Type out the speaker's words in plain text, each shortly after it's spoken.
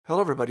Hello,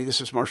 everybody. This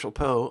is Marshall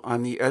Poe.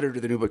 I'm the editor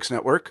of the New Books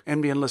Network.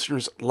 NBN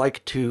listeners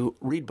like to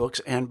read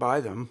books and buy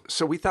them.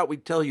 So we thought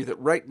we'd tell you that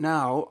right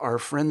now, our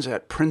friends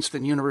at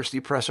Princeton University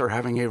Press are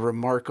having a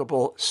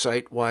remarkable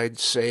site-wide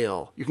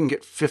sale. You can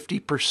get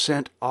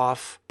 50%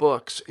 off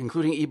books,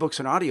 including ebooks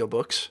and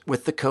audiobooks,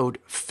 with the code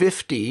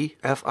 50,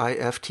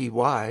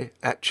 F-I-F-T-Y,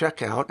 at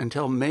checkout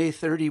until May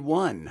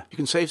 31. You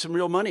can save some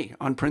real money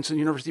on Princeton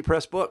University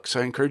Press books.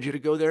 I encourage you to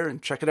go there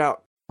and check it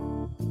out.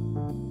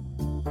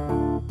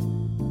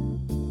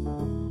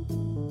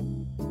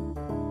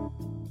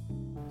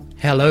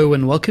 Hello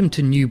and welcome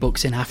to New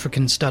Books in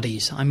African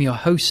Studies. I'm your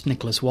host,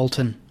 Nicholas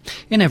Walton.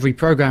 In every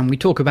programme we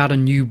talk about a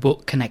new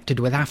book connected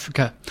with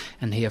Africa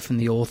and hear from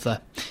the author.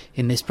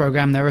 In this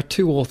programme there are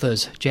two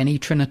authors, Jenny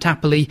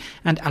Trinatapoli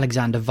and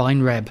Alexander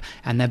Weinreb,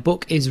 and their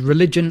book is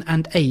Religion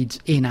and AIDS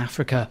in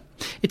Africa.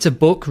 It's a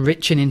book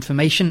rich in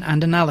information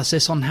and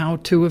analysis on how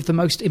two of the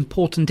most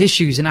important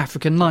issues in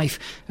African life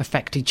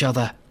affect each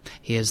other.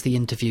 Here's the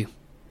interview.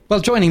 Well,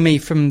 joining me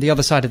from the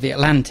other side of the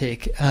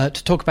Atlantic to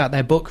talk about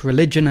their book,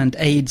 Religion and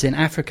AIDS in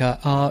Africa,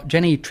 are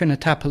Jenny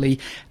Trinatapoli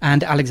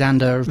and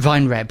Alexander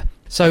Weinreb.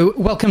 So,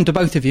 welcome to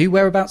both of you.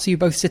 Whereabouts are you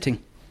both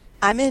sitting?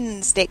 I'm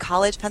in State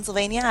College,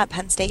 Pennsylvania, at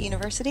Penn State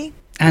University.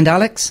 And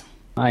Alex?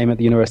 I'm at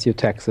the University of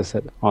Texas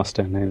at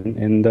Austin,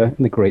 in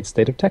the great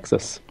state of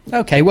Texas.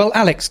 Okay, well,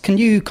 Alex, can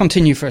you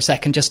continue for a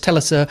second? Just tell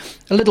us a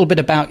little bit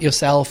about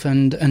yourself,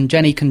 and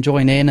Jenny can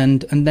join in,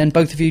 and then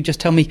both of you just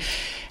tell me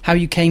how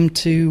you came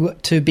to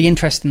be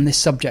interested in this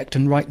subject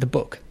and write the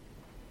book.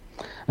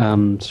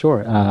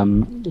 Sure.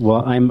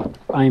 Well,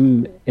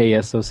 I'm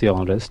a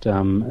sociologist,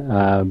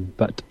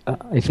 but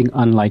I think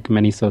unlike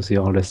many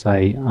sociologists,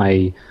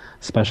 I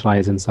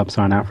specialize in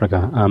sub-Saharan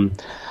Africa.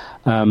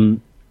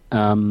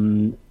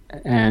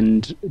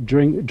 And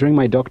during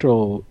my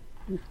doctoral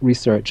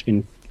research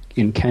in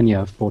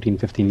Kenya 14,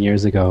 15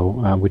 years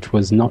ago, which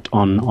was not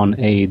on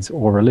AIDS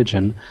or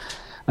religion,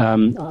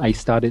 I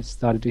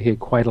started to hear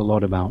quite a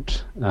lot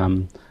about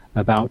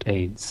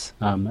AIDS,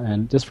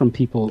 and just from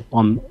people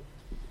on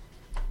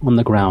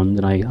the ground.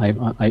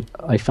 And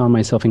I found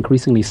myself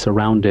increasingly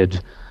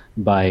surrounded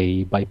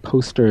by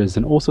posters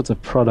and all sorts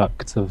of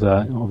products of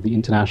the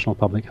international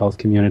public health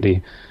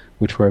community,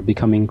 which were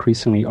becoming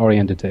increasingly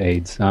oriented to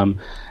AIDS.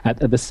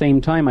 At the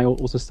same time, I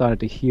also started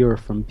to hear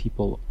from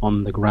people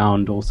on the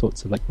ground all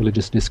sorts of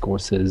religious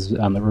discourses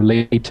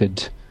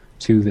related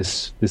to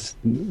this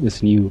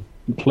new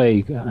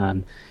plague,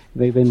 and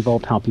they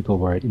involved how people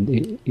were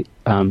in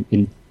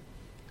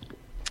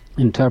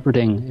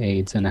interpreting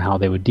AIDS and how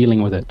they were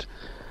dealing with it.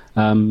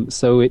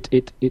 So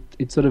it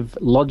sort of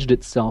lodged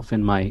itself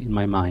in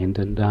my mind,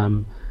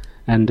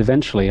 and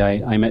eventually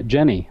I met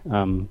Jenny.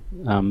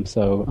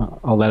 So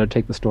I'll let her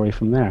take the story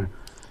from there.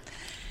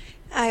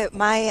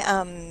 My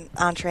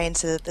entree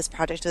into this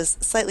project was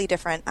slightly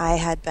different. I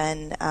had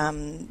been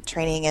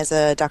training as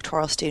a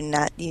doctoral student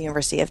at the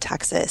University of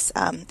Texas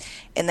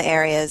in the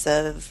areas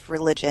of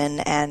religion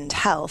and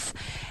health.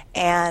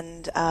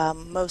 And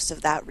most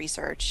of that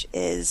research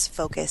is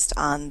focused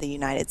on the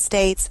United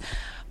States.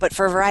 But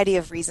for a variety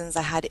of reasons,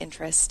 I had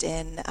interest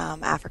in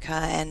Africa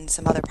and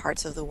some other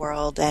parts of the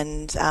world,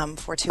 and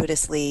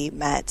fortuitously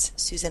met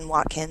Susan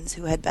Watkins,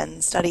 who had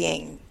been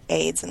studying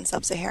AIDS in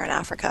sub-Saharan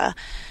Africa,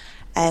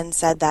 and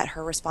said that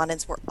her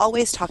respondents were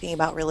always talking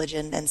about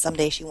religion, and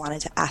someday she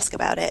wanted to ask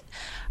about it.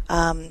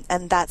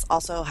 And that's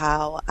also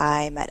how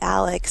I met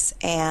Alex,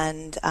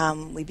 and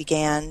we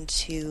began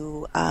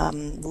to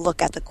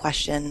look at the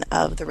question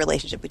of the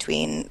relationship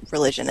between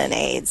religion and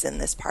AIDS in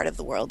this part of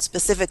the world,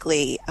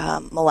 specifically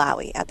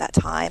Malawi at that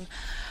time,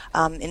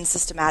 in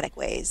systematic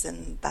ways,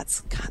 and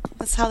that's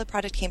how the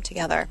project came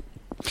together.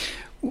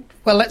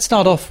 Well, let's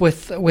start off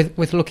with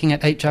looking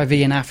at HIV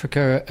in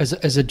Africa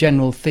as a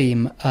general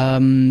theme.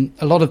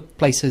 A lot of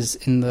places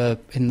in the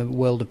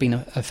world have been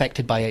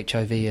affected by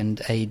HIV and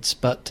AIDS,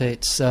 but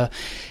it's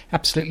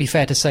absolutely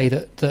fair to say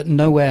that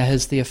nowhere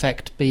has the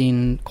effect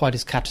been quite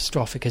as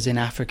catastrophic as in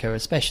Africa,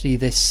 especially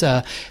this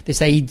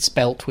AIDS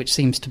belt, which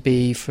seems to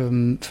be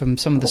from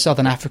some of the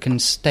southern African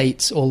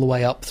states all the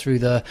way up through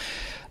to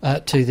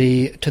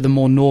the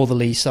more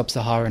northerly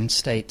sub-Saharan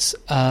states.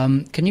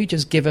 Can you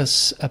just give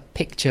us a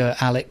picture,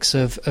 Alex,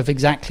 of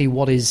exactly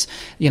what is,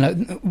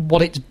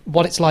 what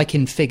it's like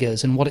in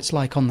figures and what it's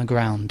like on the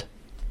ground?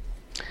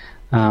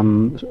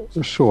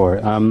 Sure.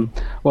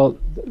 Well,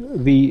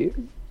 the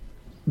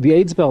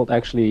AIDS belt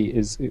actually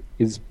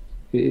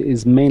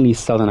is mainly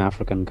southern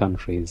African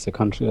countries. So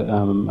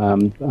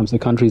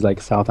countries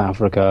like South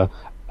Africa,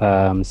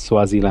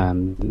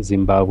 Swaziland,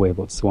 Zimbabwe,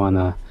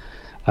 Botswana.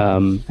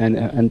 And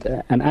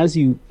as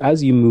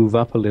you move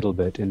up a little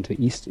bit into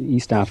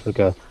East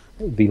Africa,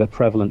 the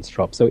prevalence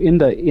drops. So in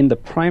the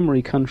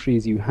primary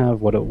countries, you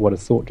have what are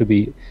thought to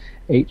be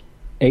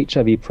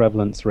HIV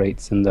prevalence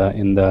rates in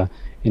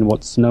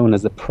what's known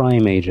as the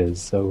prime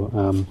ages.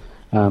 So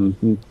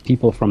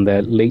people from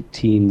their late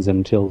teens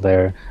until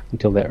their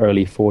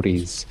early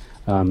 40s,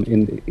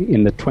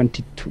 in the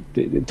 20 to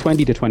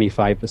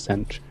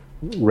 25%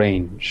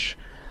 range.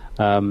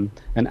 And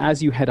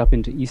as you head up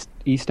into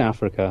East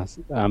Africa,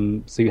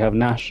 so you have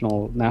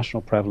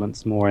national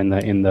prevalence more in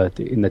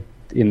the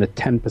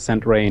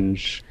 10%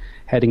 range.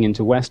 Heading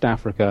into West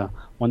Africa,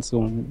 once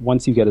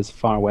you get as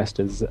far west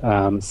as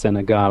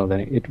Senegal, then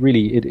it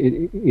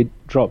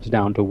drops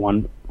down to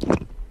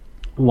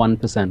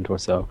 1% or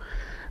so.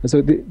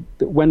 So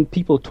when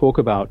people talk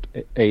about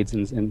AIDS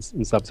in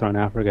sub-Saharan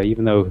Africa,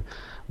 even though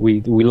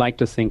we like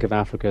to think of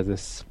Africa as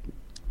this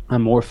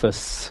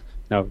amorphous,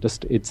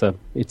 just it's a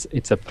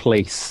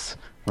place,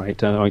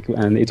 right?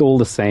 And it's all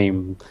the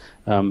same.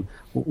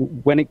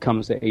 When it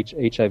comes to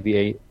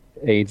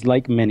HIV/AIDS,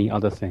 like many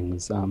other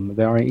things,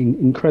 there are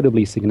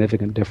incredibly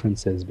significant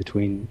differences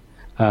between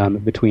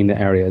the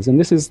areas, and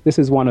this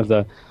is one of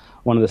the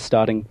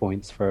starting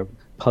points for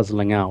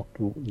puzzling out,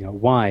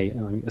 why,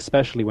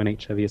 especially when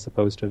HIV is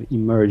supposed to have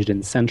emerged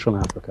in Central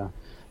Africa,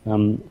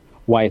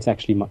 why it's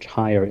actually much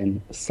higher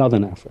in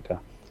Southern Africa.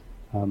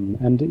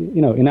 And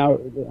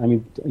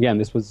again,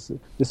 this was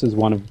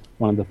one of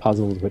the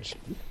puzzles which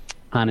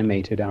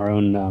animated our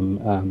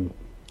own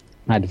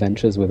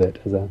adventures with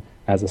it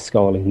as a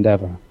scholarly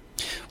endeavor.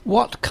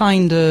 What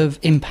kind of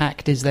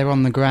impact is there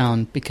on the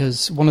ground?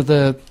 Because one of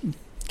the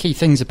key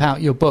things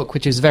about your book,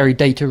 which is very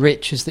data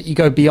rich, is that you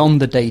go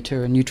beyond the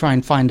data and you try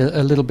and find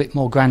a little bit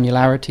more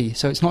granularity.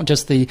 So it's not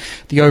just the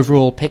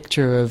overall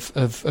picture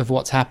of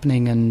what's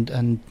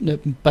happening,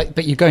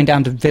 but you're going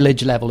down to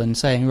village level and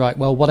saying, right,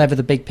 well, whatever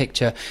the big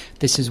picture,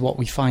 this is what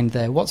we find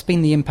there. What's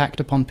been the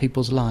impact upon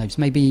people's lives?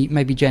 Maybe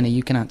Jenny,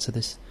 you can answer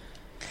this.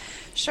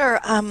 Sure.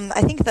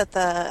 I think that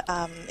the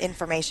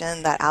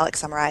information that Alex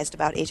summarized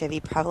about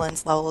HIV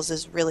prevalence levels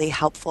is really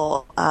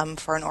helpful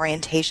for an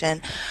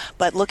orientation,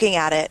 but looking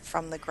at it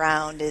from the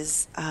ground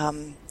is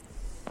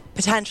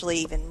potentially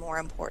even more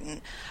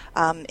important.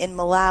 In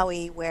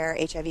Malawi, where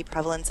HIV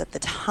prevalence at the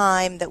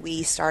time that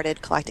we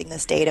started collecting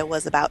this data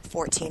was about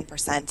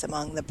 14%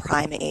 among the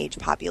prime age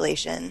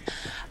population,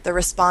 the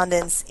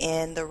respondents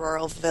in the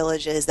rural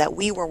villages that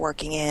we were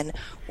working in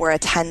were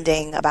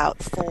attending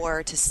about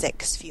 4 to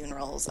 6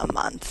 funerals a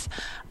month.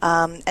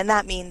 And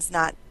that means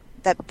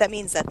that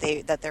means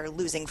that they're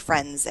losing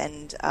friends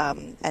and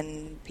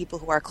people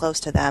who are close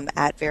to them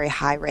at very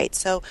high rates.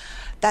 So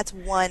that's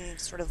one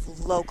sort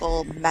of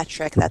local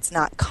metric that's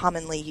not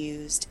commonly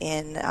used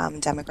in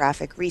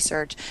demographic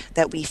research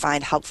that we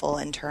find helpful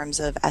in terms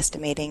of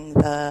estimating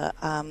the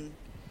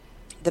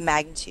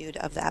magnitude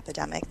of the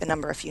epidemic, the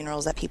number of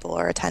funerals that people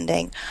are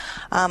attending.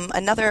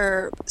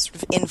 Another sort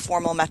of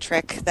informal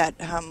metric that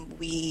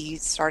we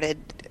started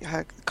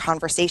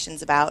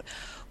conversations about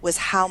was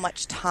how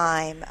much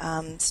time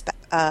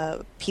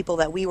people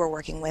that we were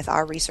working with,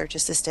 our research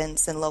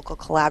assistants and local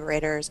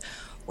collaborators,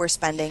 were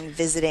spending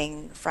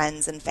visiting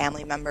friends and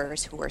family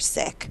members who were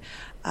sick,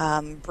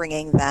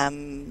 bringing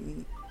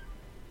them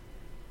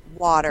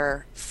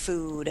water,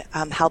 food,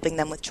 helping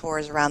them with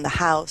chores around the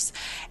house.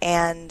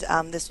 And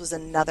this was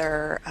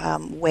another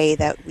way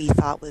that we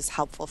thought was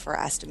helpful for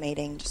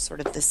estimating just sort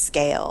of the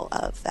scale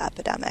of the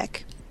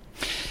epidemic.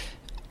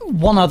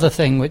 One other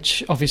thing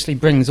which obviously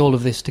brings all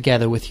of this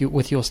together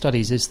with your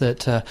studies is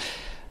that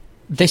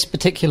this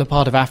particular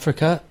part of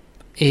Africa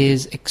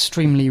is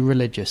extremely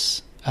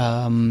religious,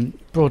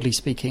 broadly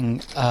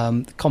speaking,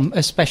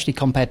 especially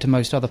compared to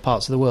most other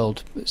parts of the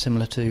world,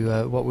 similar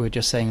to what we were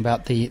just saying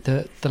about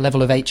the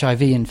level of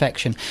HIV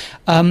infection.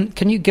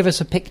 Can you give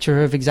us a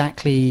picture of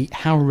exactly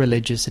how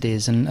religious it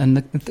is and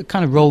the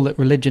kind of role that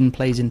religion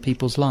plays in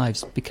people's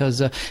lives?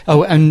 Because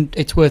and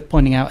it's worth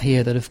pointing out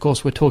here that, of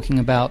course, we're talking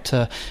about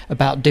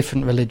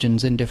different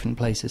religions in different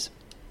places.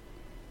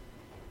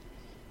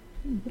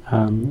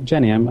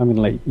 Jenny, I'm going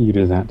to let you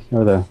do that.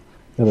 You're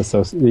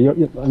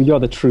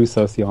the true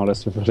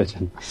sociologist of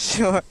religion.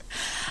 Sure.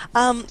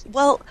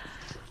 Well,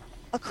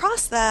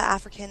 across the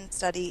African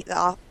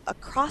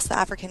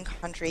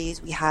countries,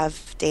 we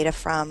have data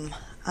from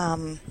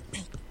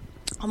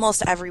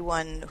almost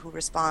everyone who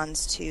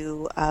responds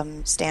to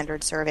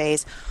standard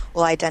surveys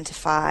will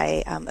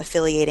identify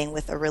affiliating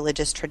with a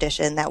religious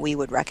tradition that we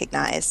would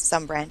recognize,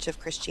 some branch of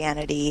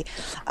Christianity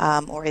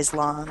or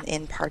Islam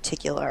in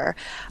particular.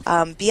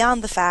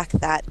 Beyond the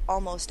fact that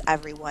almost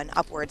everyone,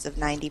 upwards of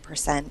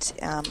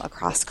 90%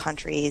 across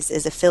countries,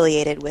 is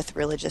affiliated with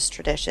religious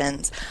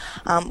traditions,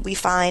 we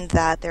find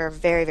that there are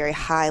very, very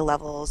high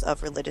levels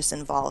of religious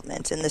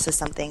involvement, and this is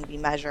something we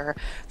measure,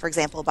 for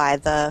example, by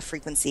the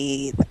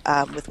frequency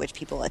with which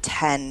people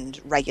attend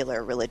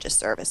regular religious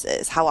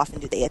services. How often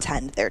do they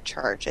attend their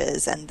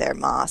churches and their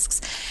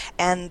mosques?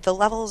 And the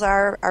levels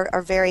are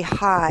very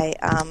high,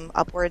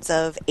 upwards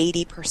of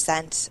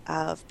 80%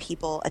 of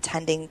people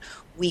attending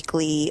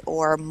weekly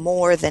or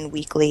more than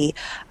weekly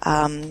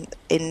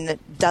in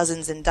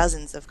dozens and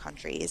dozens of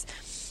countries.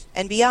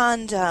 And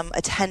beyond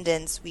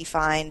attendance, we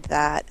find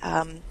that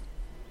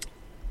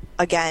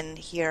again,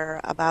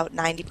 here, about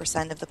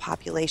 90% of the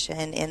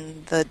population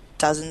in the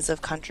dozens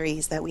of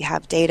countries that we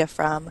have data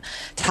from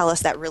tell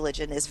us that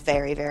religion is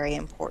very, very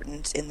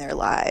important in their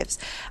lives.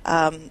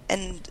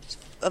 And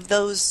of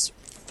those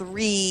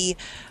three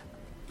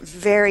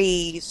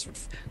very sort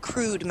of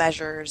crude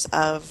measures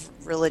of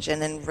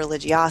religion and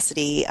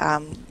religiosity,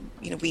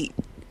 we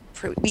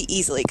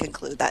easily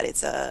conclude that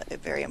it's a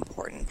very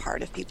important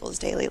part of people's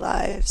daily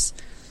lives.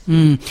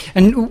 And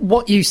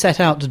what you set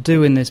out to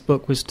do in this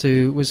book was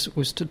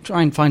to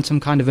try and find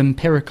some kind of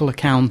empirical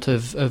account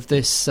of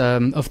this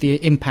of the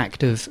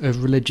impact of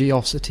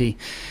religiosity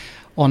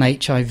on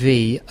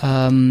HIV.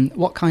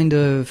 What kind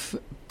of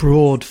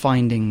broad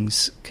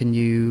findings can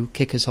you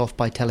kick us off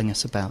by telling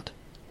us about?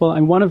 Well,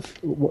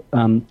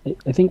 and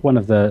I think one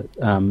of the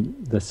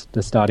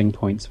starting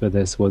points for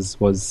this was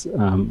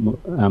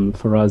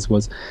for us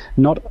was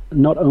not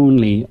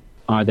only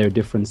are there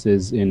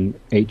differences in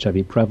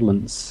HIV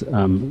prevalence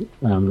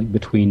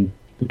between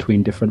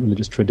different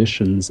religious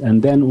traditions,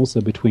 and then also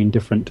between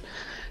different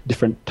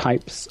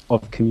types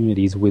of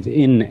communities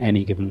within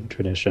any given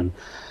tradition.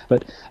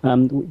 But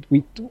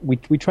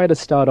we try to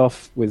start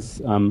off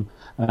with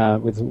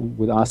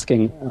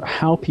asking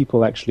how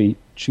people actually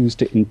choose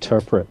to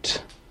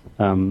interpret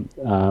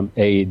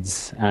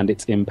AIDS and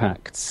its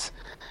impacts,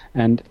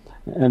 and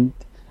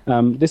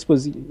this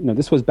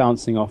was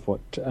bouncing off what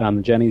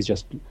Jenny's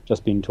just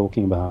been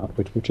talking about,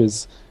 which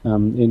is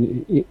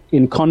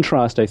in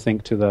contrast, I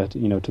think, to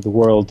the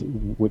world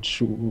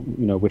which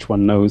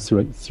one knows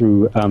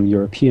through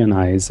European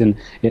eyes. In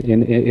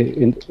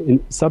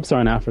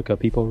sub-Saharan Africa,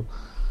 people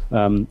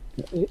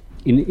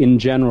in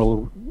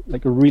general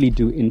really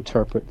do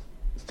interpret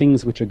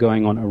things which are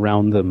going on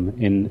around them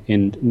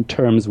in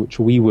terms which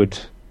we would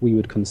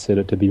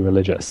consider to be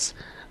religious.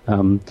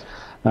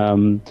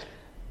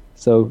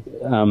 So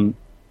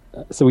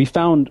we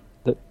found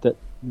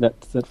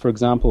that for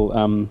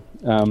example,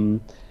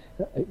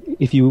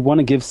 if you want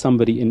to give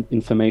somebody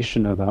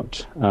information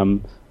about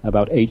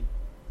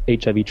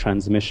HIV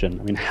transmission,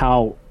 I mean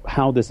how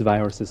this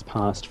virus is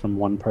passed from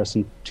one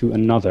person to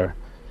another,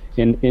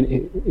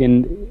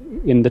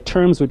 in the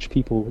terms which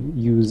people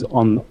use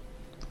on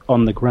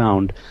the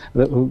ground,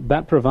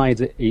 that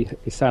provides a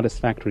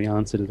satisfactory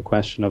answer to the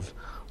question of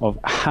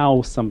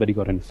how somebody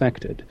got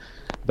infected,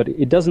 but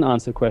it doesn't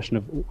answer the question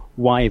of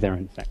why they're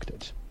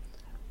infected.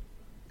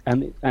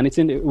 And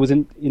it was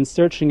in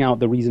searching out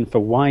the reason for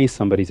why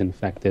somebody's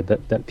infected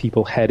that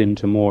people head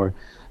into more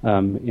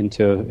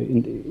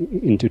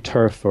into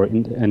turf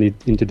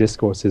into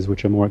discourses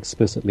which are more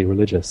explicitly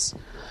religious.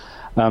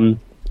 I mean,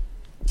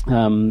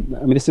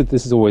 this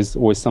is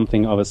always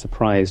something of a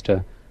surprise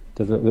to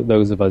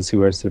those of us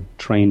who are sort of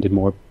trained in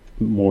more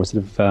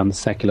sort of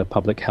secular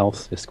public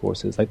health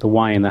discourses. Like the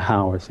why and the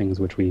how are things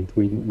which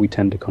we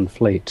tend to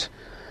conflate.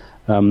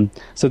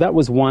 So that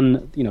was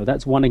one.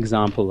 That's one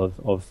example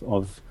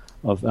of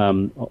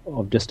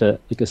just a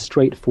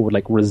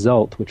straightforward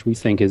result, which we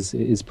think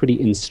is pretty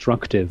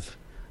instructive,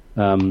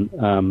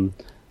 and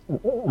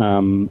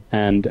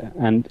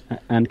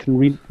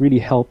can really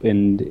help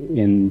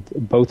in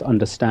both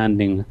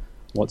understanding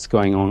what's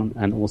going on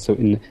and also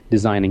in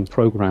designing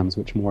programs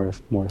which more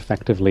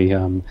effectively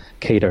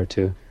cater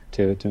to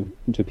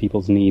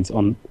people's needs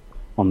on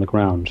the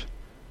ground.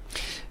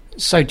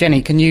 So,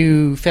 Jenny, can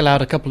you fill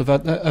out a couple of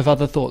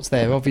other thoughts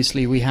there?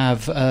 Obviously, we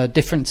have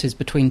differences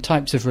between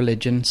types of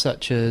religion,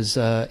 such as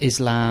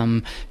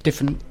Islam,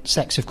 different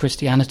sects of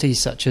Christianity,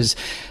 such as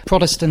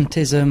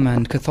Protestantism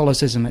and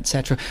Catholicism,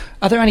 etc.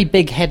 Are there any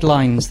big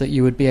headlines that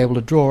you would be able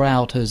to draw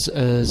out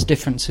as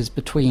differences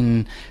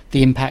between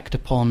the impact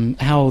upon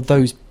how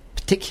those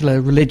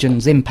particular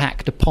religions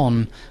impact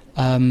upon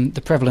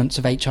the prevalence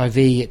of HIV,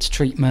 its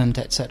treatment,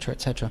 etc.,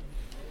 etc.?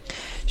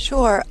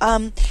 Sure.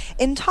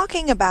 In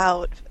talking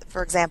about,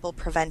 for example,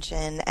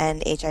 prevention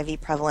and HIV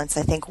prevalence,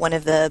 I think one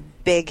of the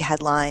big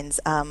headlines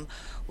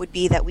would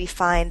be that we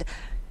find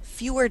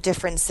fewer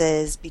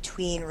differences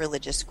between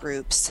religious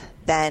groups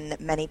than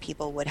many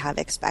people would have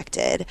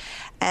expected.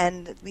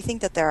 And we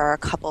think that there are a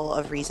couple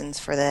of reasons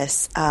for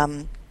this.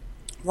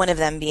 One of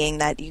them being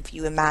that if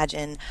you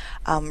imagine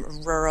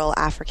rural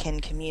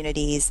African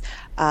communities,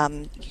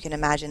 you can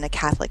imagine a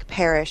Catholic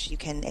parish, you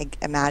can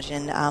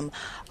imagine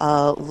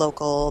a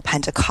local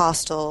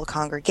Pentecostal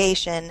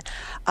congregation.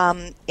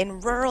 In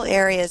rural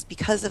areas,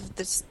 because of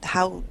this,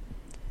 how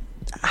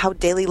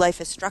daily life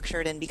is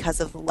structured, and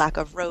because of the lack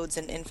of roads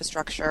and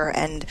infrastructure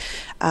and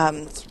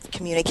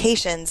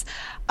communications,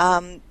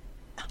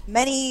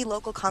 many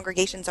local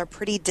congregations are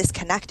pretty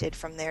disconnected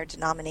from their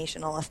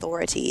denominational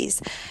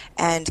authorities,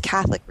 and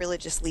Catholic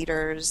religious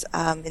leaders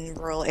in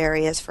rural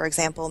areas, for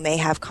example, may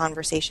have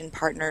conversation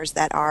partners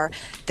that are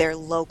their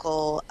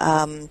local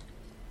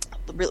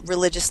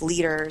religious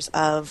leaders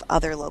of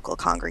other local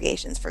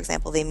congregations. For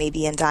example, they may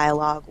be in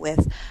dialogue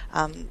with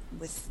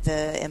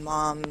the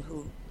imam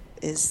who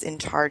is in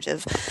charge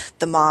of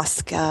the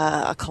mosque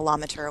a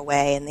kilometer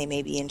away, and they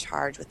may be in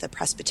charge with the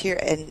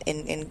Presbyterian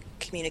in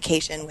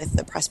communication with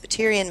the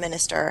Presbyterian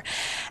minister.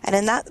 And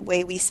in that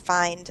way we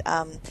find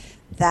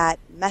that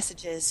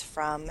messages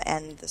from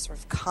and the sort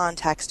of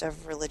context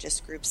of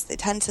religious groups, they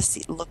tend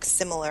to look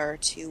similar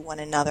to one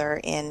another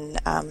in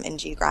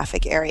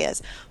geographic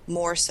areas,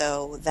 more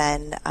so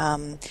than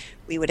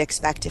we would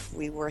expect if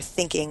we were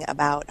thinking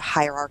about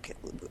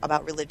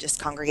about religious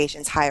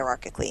congregations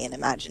hierarchically and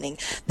imagining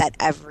that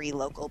every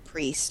local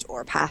priest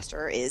or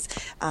pastor is,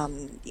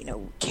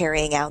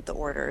 carrying out the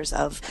orders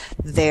of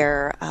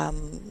their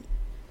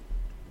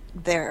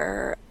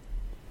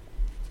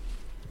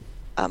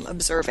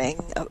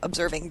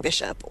observing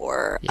bishop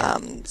or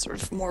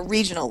sort of more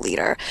regional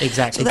leader.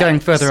 Exactly, going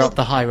further up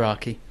the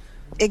hierarchy.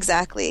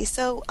 Exactly.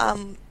 So,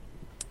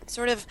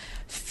 sort of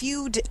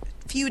few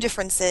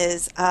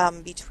differences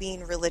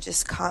between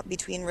religious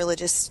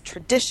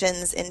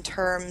traditions in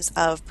terms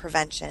of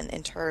prevention,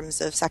 in terms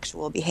of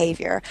sexual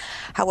behavior.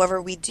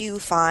 However, we do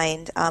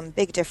find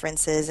big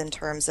differences in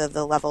terms of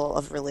the level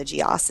of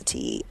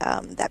religiosity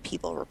that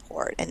people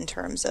report, in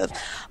terms of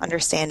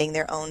understanding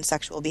their own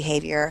sexual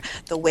behavior,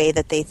 the way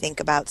that they think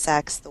about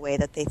sex, the way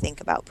that they think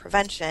about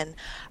prevention,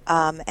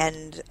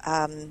 and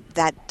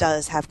that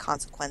does have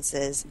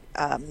consequences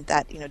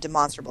that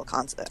demonstrable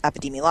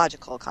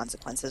epidemiological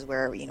consequences,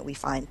 where we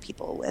find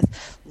people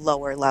with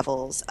lower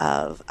levels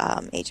of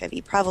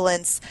HIV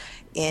prevalence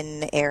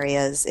in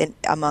areas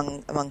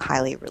among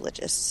highly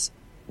religious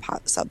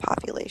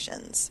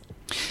subpopulations.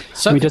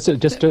 So, just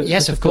to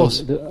yes, of course.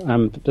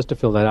 Just to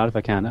fill that out, if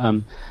I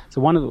can. So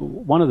one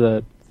of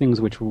the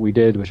things which we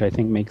did, which I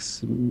think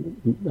makes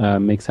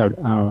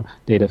our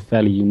data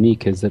fairly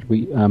unique, is that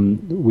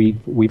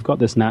we've got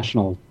this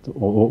national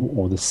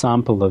or the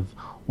sample of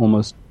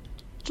almost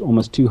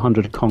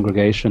 200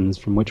 congregations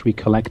from which we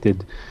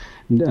collected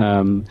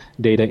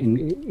data,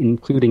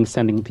 including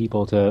sending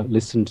people to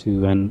listen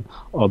to and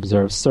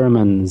observe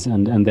sermons,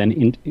 and then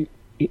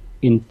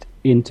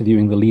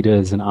interviewing the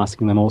leaders and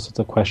asking them all sorts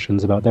of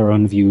questions about their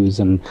own views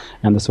and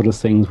the sort of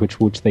things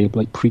which they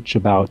preach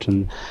about,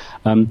 and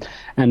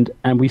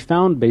we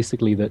found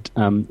basically that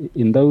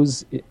in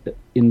those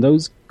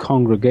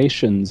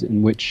congregations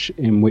in which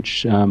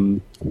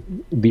the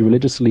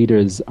religious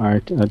leaders are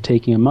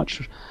taking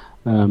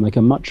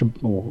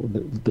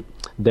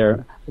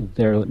their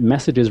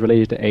messages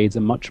related to AIDS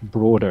are much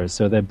broader.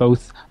 So they're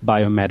both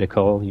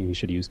biomedical. You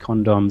should use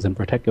condoms and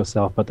protect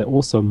yourself, but they're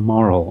also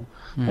moral.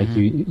 Mm-hmm. Like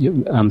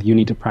you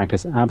need to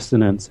practice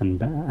abstinence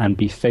and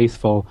be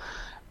faithful,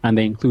 and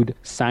they include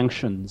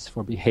sanctions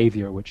for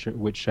behavior which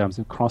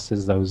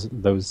crosses those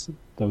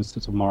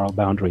sorts of moral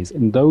boundaries.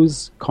 In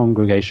those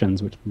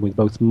congregations with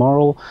both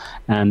moral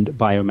and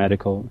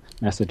biomedical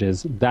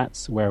messages,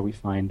 that's where we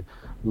find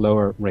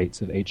lower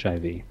rates of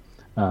HIV.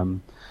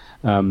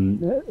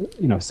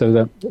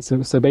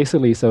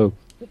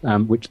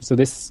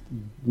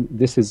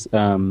 This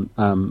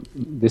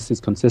is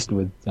consistent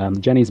with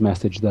Jenny's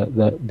message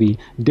that the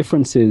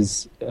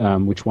differences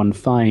which one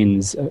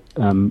finds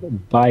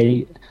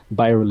by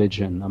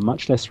religion are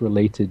much less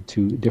related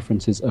to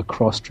differences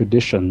across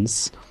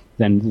traditions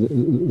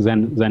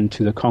than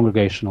to the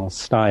congregational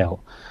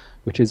style,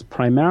 which is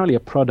primarily a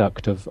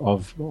product of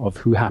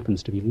who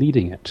happens to be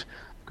leading it.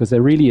 Because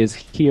there really is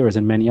here, as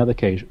in many other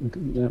cases,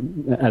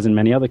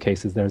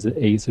 there's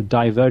a sort of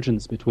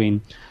divergence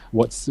between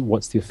what's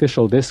the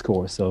official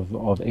discourse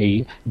of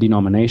a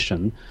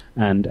denomination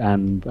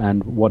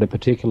and what a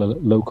particular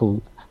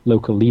local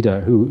leader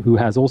who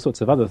has all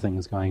sorts of other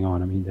things going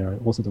on. I mean, there are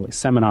also the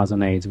seminars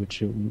on AIDS which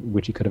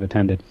he could have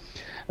attended.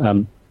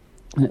 So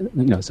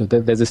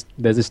there's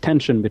this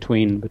tension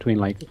between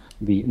like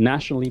the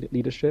national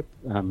leadership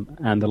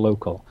and the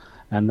local.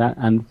 And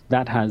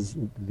that has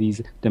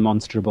these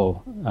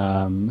demonstrable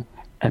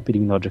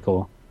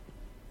epidemiological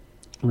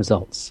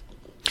results.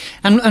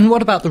 And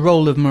what about the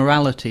role of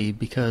morality?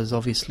 Because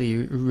obviously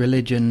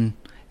religion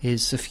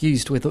is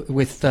suffused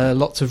with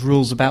lots of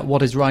rules about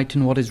what is right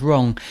and what is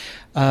wrong,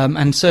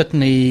 and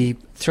certainly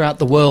throughout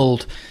the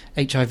world,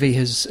 HIV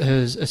has,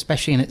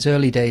 especially in its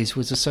early days,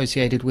 was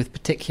associated with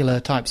particular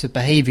types of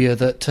behaviour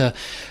that,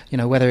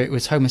 whether it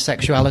was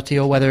homosexuality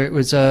or whether it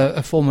was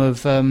a form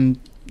of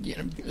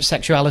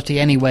sexuality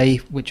anyway,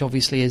 which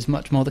obviously is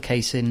much more the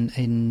case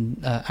in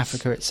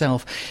Africa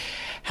itself.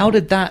 How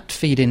did that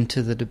feed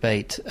into the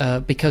debate?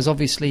 Because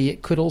obviously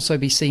it could also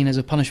be seen as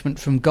a punishment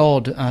from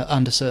God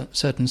under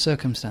certain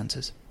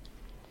circumstances.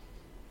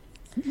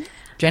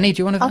 Jenny,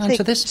 do you want to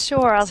answer this?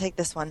 Sure, I'll take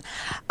this one.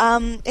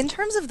 In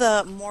terms of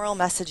the moral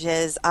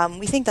messages,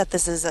 we think that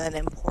this is an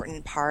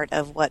important part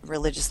of what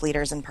religious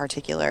leaders in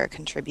particular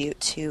contribute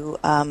to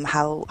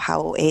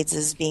how AIDS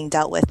is being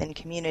dealt with in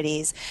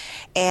communities.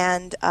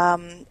 And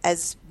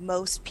as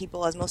most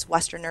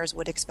Westerners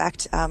would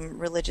expect,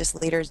 religious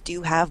leaders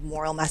do have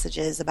moral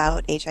messages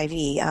about HIV.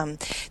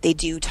 They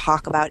do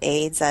talk about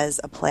AIDS as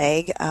a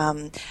plague,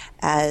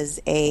 as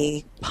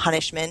a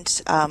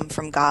punishment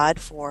from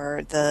God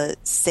for the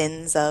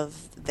sins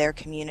of their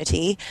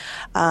community,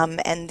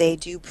 and they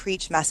do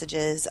preach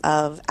messages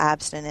of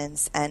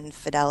abstinence and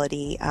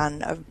fidelity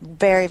on a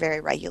very,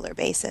 very regular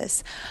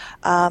basis.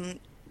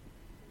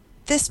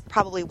 this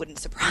probably wouldn't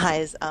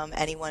surprise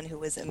anyone who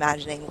was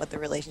imagining what the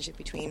relationship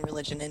between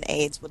religion and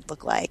AIDS would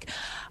look like.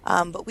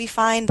 But we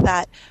find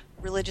that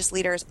religious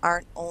leaders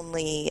aren't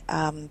only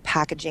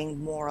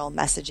packaging moral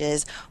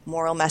messages.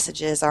 Moral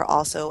messages are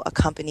also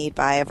accompanied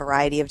by a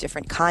variety of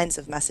different kinds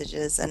of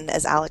messages. And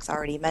as Alex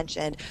already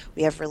mentioned,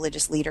 we have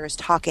religious leaders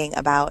talking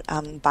about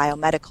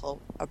biomedical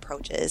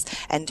approaches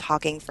and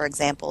talking, for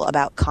example,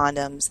 about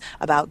condoms,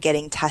 about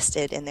getting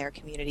tested in their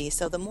community.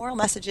 So the moral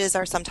messages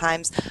are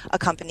sometimes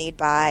accompanied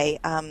by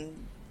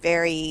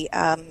very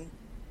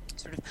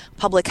sort of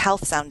public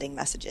health sounding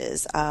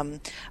messages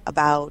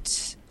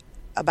about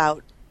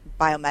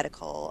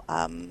biomedical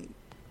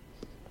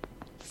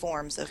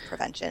forms of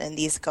prevention, and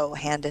these go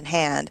hand in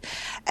hand.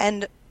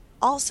 And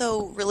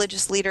also,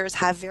 religious leaders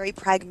have very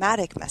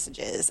pragmatic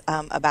messages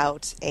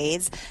about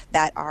AIDS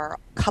that are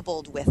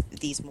coupled with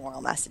these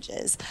moral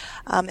messages.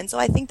 And so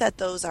I think that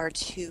those are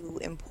two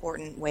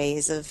important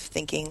ways of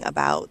thinking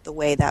about the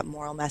way that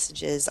moral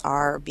messages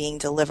are being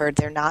delivered.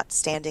 They're not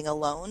standing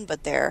alone,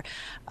 but they're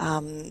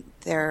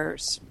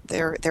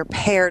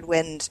paired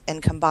with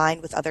and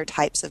combined with other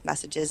types of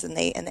messages, and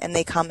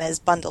they come as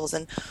bundles.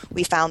 And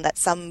we found that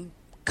some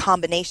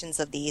combinations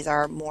of these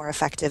are more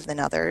effective than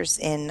others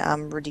in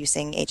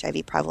reducing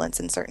HIV prevalence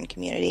in certain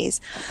communities.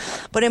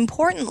 But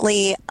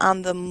importantly,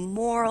 on the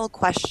moral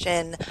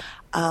question,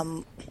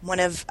 one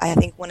of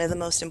the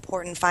most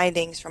important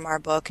findings from our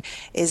book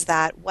is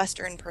that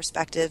Western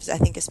perspectives, I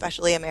think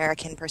especially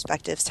American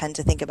perspectives, tend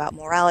to think about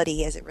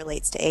morality as it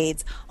relates to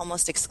AIDS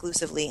almost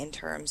exclusively in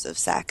terms of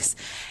sex.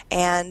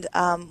 And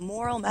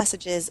moral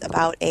messages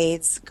about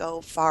AIDS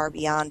go far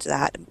beyond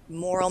that.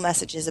 Moral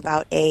messages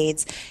about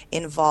AIDS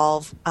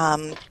involve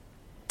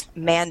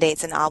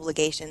mandates and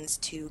obligations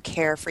to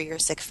care for your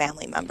sick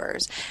family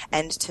members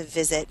and to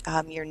visit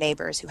your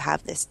neighbors who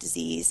have this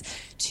disease,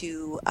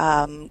 to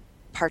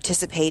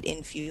participate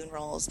in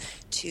funerals,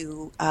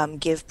 to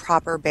give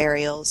proper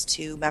burials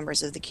to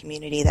members of the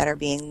community that are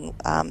being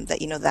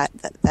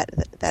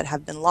that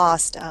have been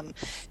lost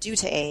due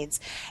to AIDS.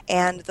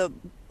 And the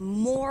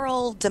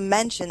moral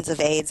dimensions of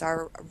AIDS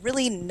are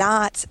really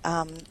not.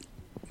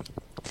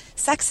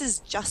 Sex is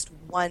just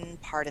one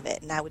part of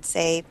it, and I would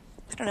say,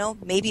 I don't know,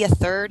 maybe a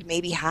third,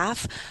 maybe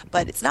half,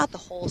 but it's not the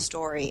whole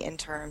story in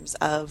terms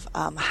of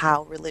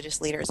how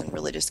religious leaders and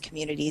religious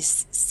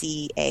communities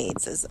see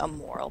AIDS as a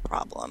moral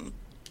problem.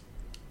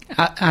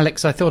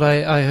 Alex, I thought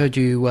I heard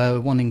you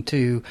wanting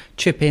to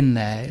chip in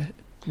there.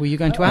 Were you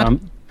going to add?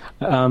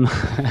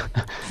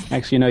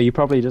 Actually, no, you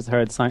probably just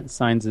heard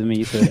signs of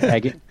me sort of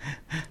egging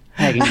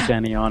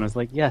Jenny on. I was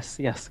like, yes,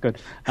 good.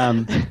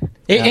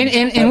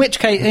 In which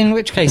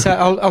case,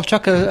 I'll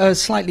chuck a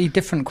slightly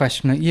different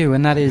question at you,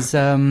 and that is,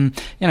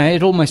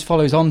 it almost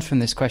follows on from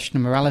this question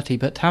of morality.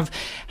 But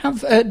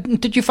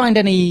did you find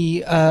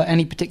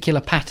any particular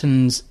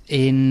patterns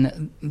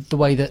in the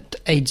way that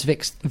AIDS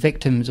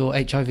victims or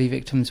HIV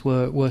victims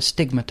were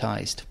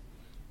stigmatized?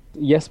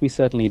 Yes, we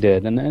certainly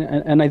did,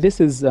 and this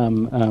is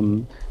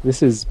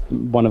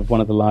one of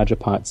the larger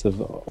parts of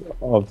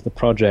the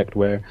project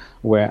where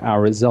our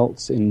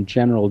results in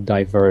general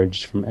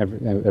diverged from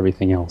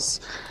everything else.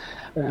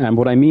 And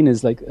what I mean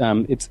is, like,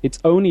 it's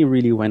only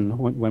really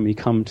when we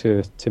come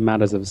to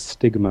matters of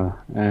stigma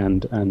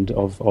and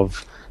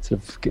of sort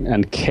of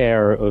and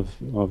care of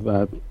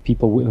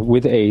people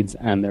with AIDS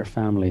and their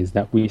families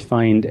that we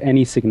find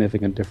any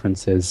significant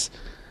differences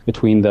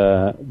between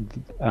the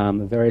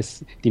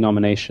various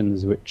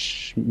denominations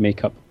which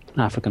make up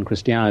African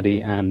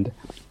Christianity and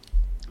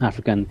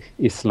African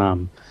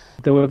Islam.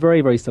 There were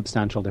very, very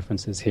substantial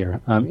differences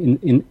here.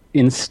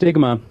 In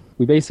stigma,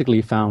 we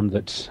basically found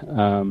that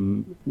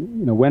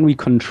when we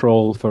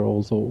control for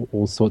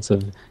all sorts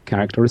of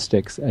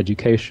characteristics,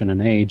 education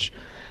and age,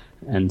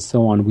 and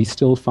so on, we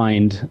still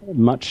find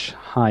much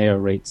higher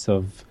rates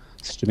of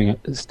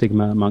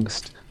stigma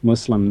amongst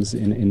Muslims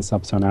in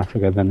sub-Saharan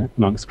Africa than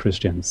amongst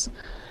Christians.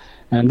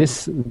 And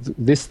this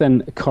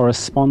then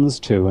corresponds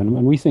to, and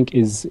we think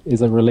is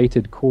a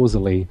related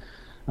causally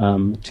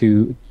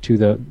to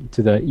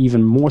the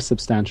even more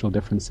substantial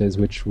differences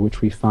which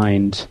we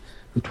find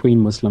between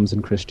Muslims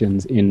and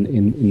Christians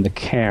in the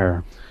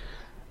care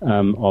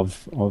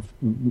of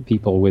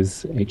people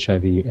with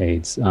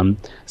HIV/AIDS.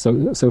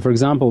 So for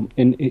example,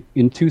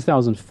 in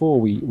 2004,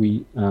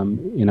 we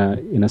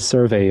in a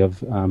survey of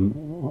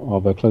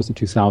close to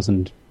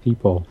 2,000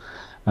 people,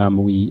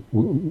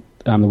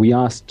 we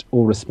asked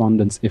all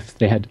respondents if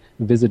they had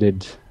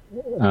visited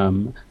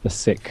the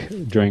sick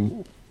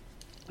during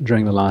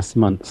the last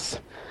months,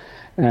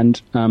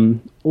 and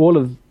all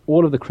of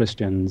the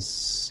Christian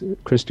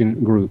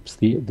groups,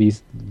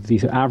 these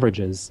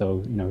averages. So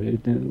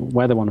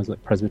whether one was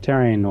like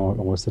Presbyterian or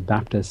was a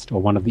Baptist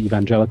or one of the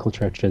evangelical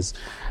churches,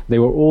 they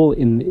were all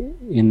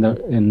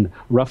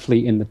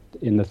roughly in the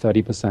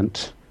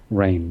 30%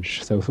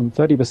 range. So from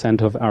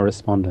 30% of our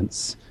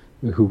respondents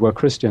who were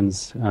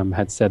Christians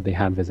had said they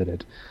had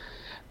visited.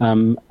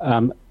 And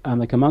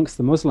like amongst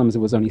the Muslims, it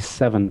was only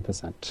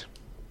 7%.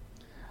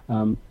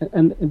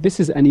 And this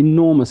is an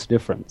enormous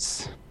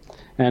difference.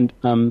 And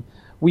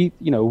we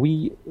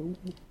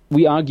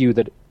we argue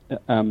that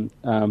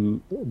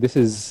this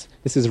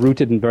is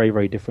rooted in very,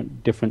 very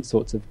different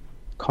sorts of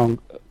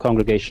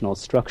congregational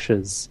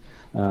structures.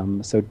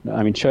 So,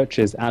 I mean,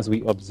 churches, as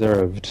we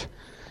observed,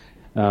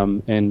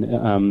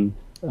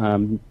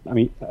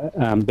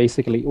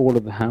 basically all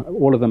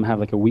of them have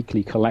like a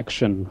weekly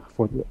collection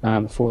for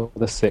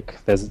the sick.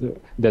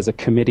 There's a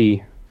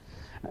committee,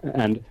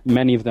 and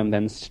many of them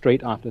then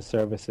straight after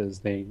services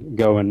they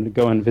go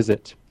and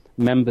visit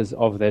members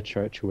of their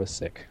church who are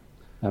sick,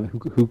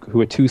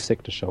 who are too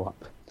sick to show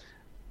up,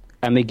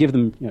 and they give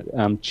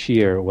them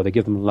cheer, or they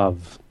give them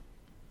love.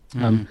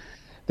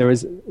 There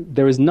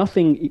is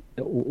nothing,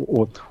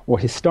 or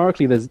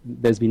historically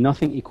there's been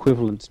nothing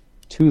equivalent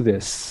to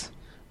this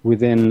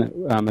within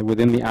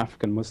the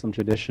African Muslim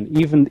tradition.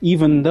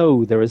 Even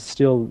though there are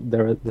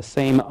the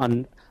same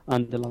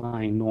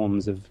underlying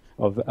norms of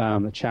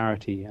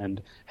charity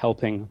and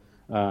helping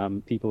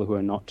people who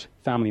are not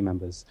family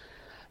members,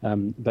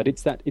 but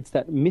it's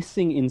that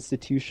missing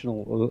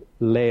institutional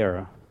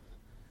layer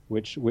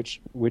which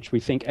we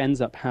think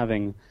ends up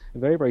having a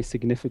very, very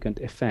significant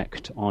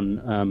effect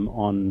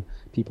on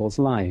people's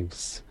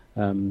lives.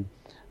 I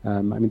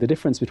mean, the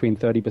difference between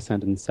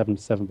 30% and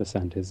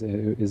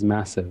 77% is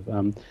massive,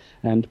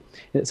 and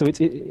so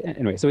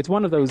it's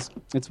one of those.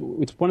 It's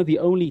one of the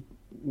only.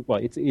 Well,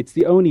 it's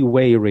the only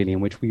way really in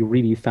which we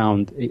really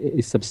found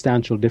a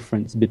substantial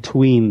difference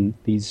between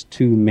these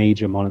two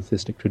major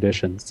monotheistic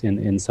traditions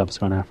in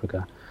sub-Saharan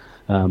Africa,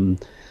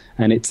 and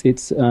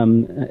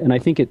and I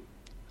think it.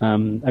 I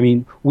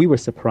mean, we were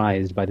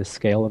surprised by the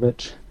scale of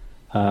it,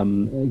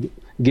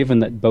 given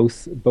that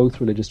both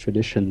religious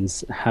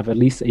traditions have at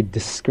least a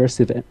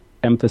discursive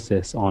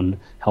emphasis on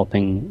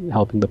helping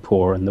the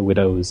poor and the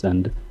widows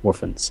and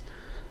orphans.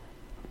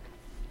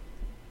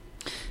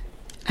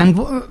 And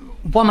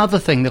one other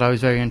thing that I was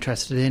very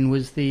interested in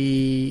was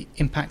the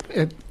impact.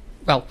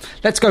 Well,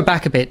 let's go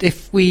back a bit.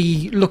 If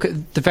we look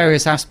at the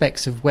various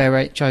aspects of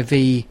where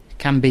HIV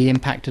can be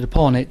impacted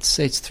upon,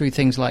 it's through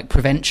things like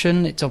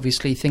prevention. It's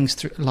obviously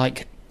things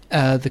like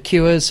the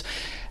cures,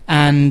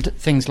 and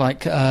things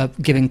like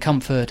giving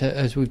comfort,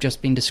 as we've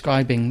just been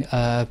describing.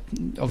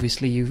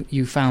 Obviously,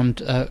 you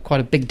found quite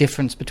a big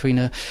difference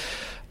between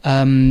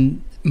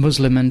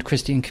Muslim and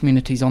Christian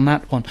communities on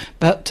that one.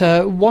 But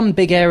one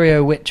big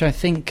area which I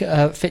think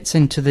fits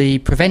into the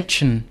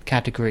prevention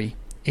category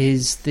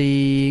is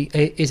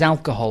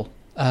alcohol.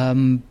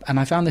 And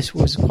I found this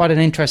was quite an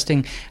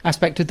interesting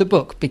aspect of the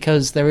book,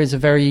 because there is a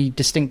very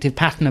distinctive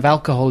pattern of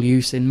alcohol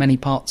use in many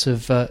parts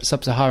of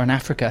sub-Saharan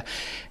Africa,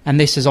 and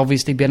this has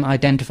obviously been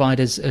identified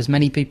as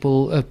many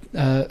people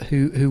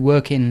who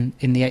work in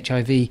the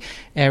HIV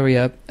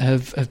area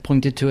have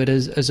pointed to it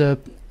as a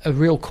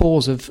real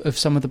cause of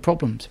some of the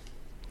problems.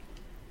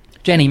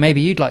 Jenny, maybe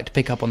you'd like to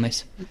pick up on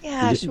this.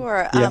 Yeah,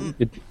 sure.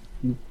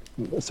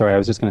 Sorry, I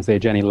was just going to say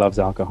Jenny loves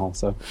alcohol,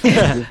 so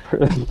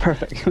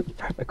perfect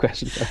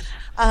question.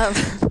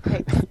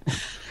 Great.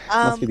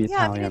 Must be the yeah,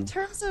 I mean, Italian. in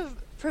terms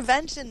of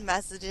prevention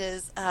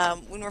messages,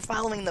 when we're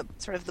following the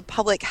sort of the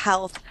public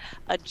health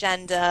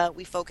agenda,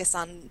 we focus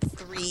on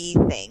three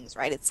things,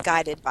 right? It's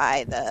guided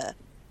by the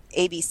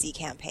ABC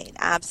campaign: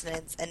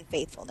 abstinence and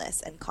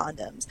faithfulness and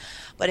condoms.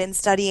 But in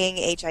studying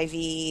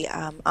HIV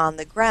on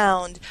the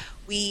ground,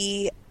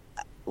 we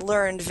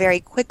learned very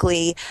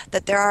quickly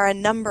that there are a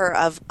number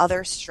of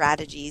other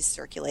strategies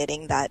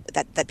circulating that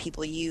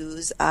people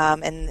use,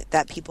 and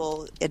that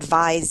people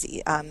advise,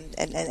 and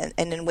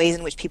in ways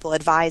in which people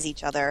advise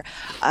each other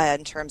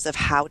in terms of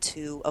how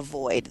to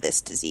avoid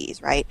this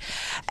disease, right?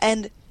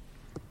 And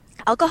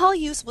alcohol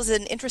use was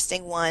an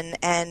interesting one,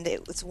 and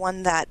it was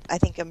one that I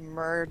think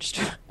emerged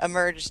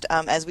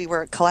as we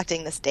were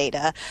collecting this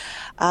data.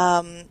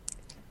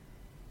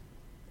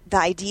 The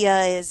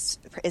idea is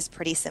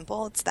pretty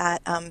simple. It's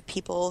that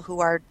people who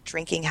are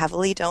drinking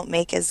heavily don't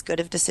make as good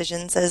of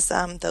decisions as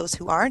those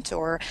who aren't,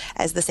 or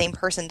as the same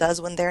person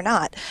does when they're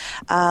not.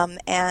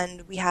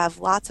 And we have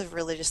lots of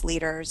religious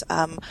leaders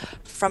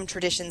from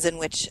traditions in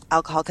which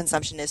alcohol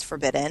consumption is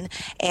forbidden,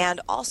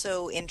 and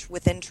also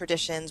within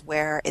traditions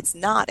where it's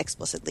not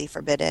explicitly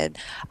forbidden,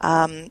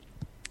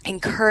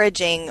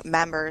 encouraging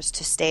members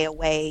to stay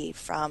away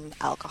from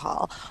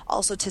alcohol,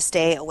 also to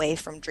stay away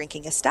from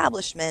drinking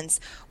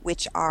establishments,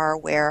 which are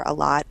where a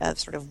lot of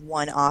sort of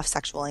one-off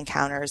sexual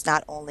encounters,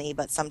 not only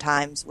but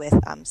sometimes with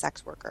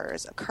sex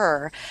workers,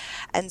 occur.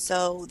 And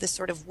so this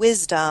sort of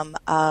wisdom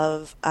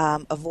of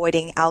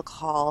avoiding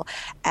alcohol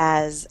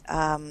as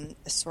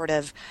sort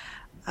of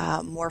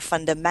more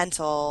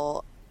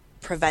fundamental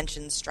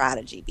prevention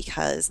strategy,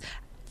 because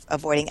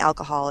avoiding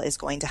alcohol is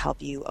going to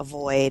help you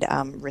avoid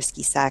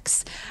risky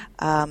sex.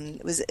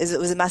 It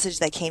was a message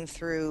that came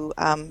through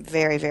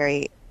very,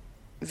 very,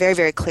 very,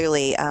 very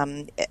clearly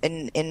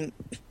in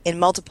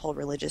multiple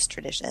religious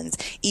traditions,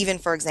 even,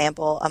 for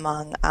example,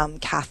 among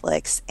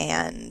Catholics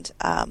and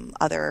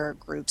other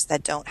groups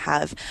that don't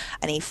have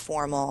any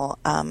formal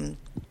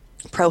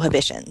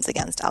prohibitions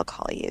against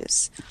alcohol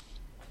use.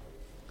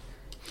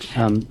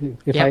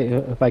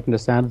 If I can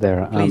just add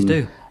there, Please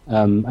do.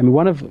 I mean,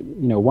 one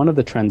of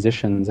the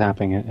transitions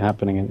happening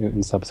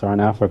in sub-Saharan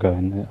Africa,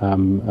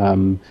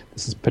 and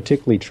this is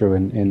particularly true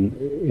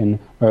in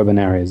urban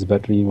areas,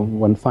 but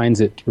one finds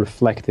it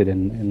reflected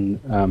in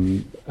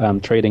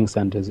trading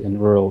centers in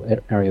rural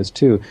areas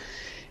too,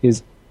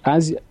 is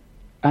as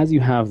you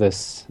have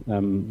this,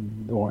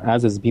 or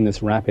as there's been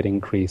this rapid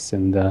increase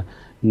in the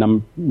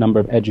number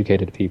of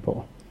educated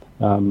people,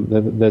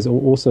 there's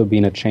also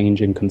been a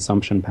change in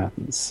consumption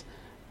patterns.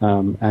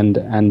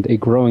 And a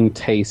growing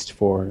taste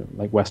for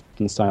like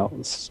Western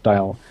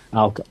style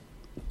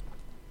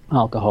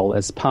alcohol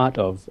as part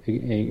of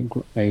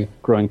a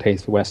growing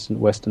taste for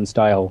Western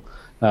style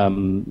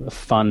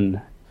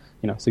fun.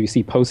 So you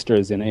see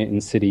posters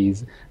in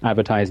cities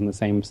advertising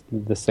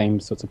the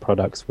same sorts of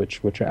products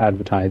which are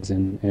advertised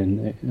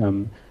in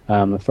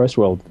the first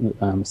world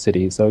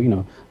cities.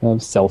 So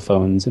cell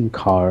phones and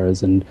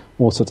cars and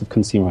all sorts of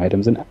consumer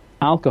items, and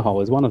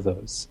alcohol is one of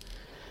those.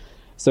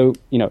 So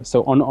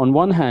on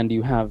one hand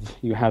you have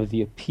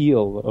the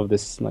appeal of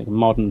this like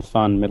modern,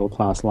 fun, middle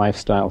class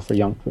lifestyle for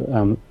young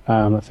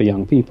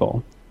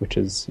people, which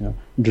is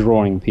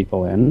drawing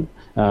people in,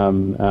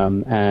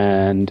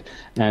 and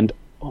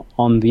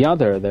on the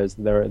other there's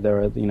the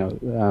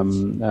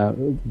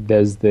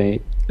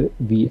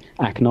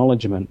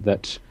acknowledgement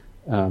that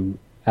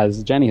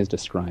as Jenny has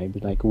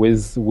described, like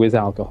with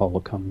alcohol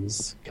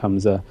comes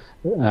a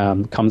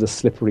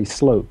slippery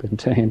slope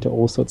into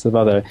all sorts of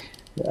other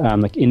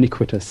like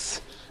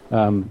iniquitous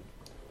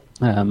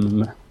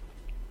activities,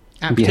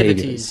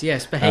 behaviors.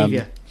 Yes,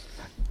 behavior.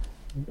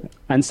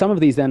 And some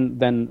of these then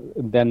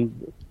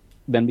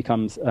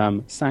becomes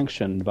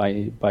sanctioned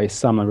by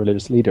some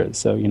religious leaders.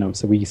 So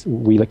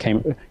we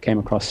came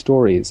across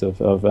stories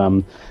of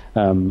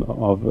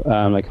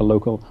like a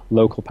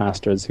local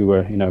pastors who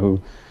were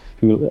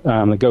who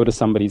go to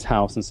somebody's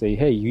house and say,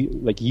 hey,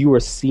 you were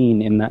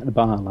seen in that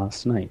bar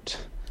last night.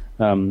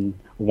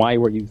 Why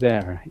were you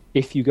there?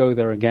 If you go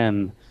there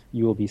again,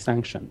 you will be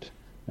sanctioned.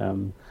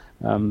 So,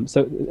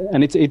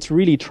 and it's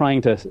really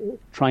trying to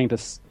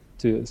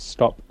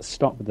stop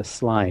the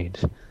slide.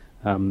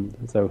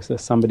 So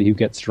somebody who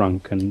gets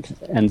drunk and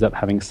ends up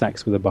having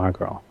sex with a bar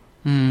girl.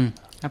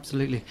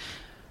 Absolutely.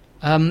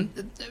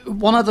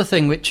 One other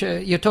thing, which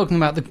you're talking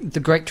about the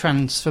great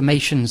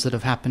transformations that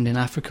have happened in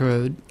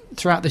Africa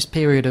throughout this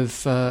period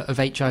of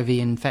HIV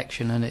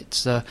infection and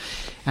its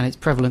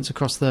prevalence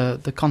across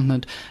the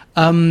continent.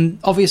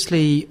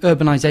 Obviously,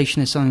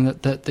 urbanization is something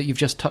that you've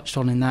just touched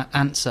on in that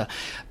answer,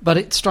 but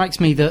it strikes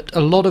me that a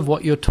lot of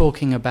what you're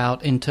talking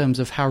about in terms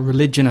of how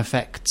religion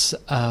affects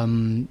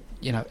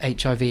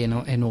HIV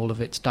in all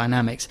of its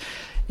dynamics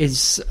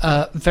is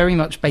very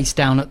much based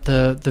down at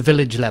the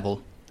village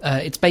level.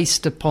 It's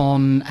based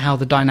upon how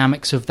the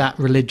dynamics of that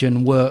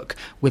religion work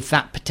with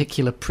that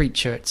particular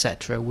preacher,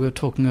 etc. We were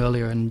talking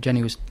earlier, and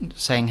Jenny was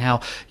saying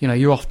how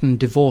you're often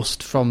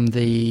divorced from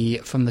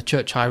the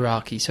church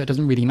hierarchy, so it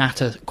doesn't really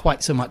matter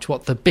quite so much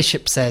what the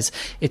bishop says;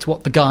 it's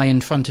what the guy in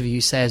front of you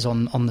says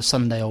on the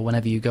Sunday or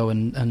whenever you go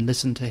and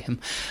listen to him.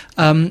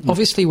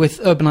 Obviously,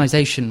 with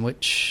urbanization,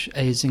 which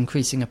is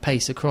increasing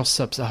apace across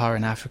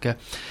sub-Saharan Africa,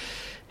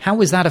 how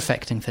is that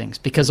affecting things?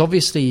 Because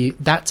obviously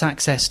that's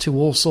access to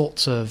all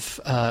sorts of,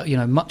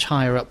 much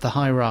higher up the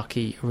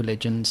hierarchy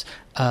religions.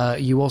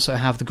 You also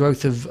have the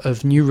growth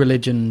of new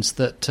religions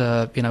that,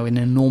 in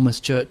enormous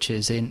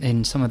churches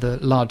in some of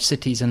the large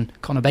cities and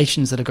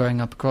conurbations that are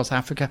growing up across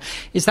Africa.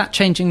 Is that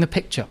changing the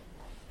picture?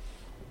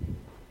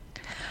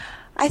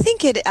 I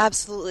think it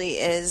absolutely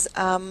is.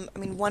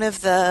 One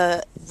of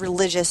the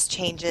religious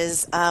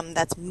changes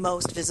that's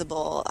most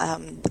visible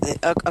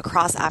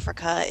across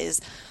Africa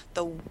is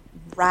the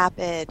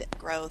rapid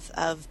growth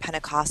of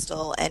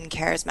Pentecostal and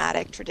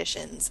charismatic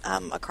traditions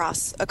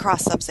across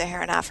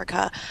sub-Saharan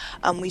Africa.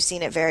 We've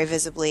seen it very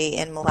visibly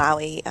in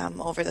Malawi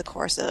over the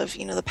course of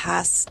the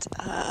past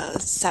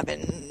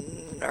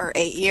 7 or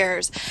 8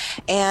 years,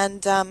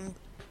 and the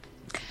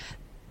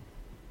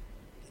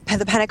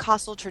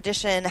Pentecostal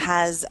tradition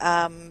has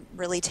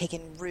really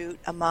taken root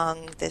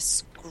among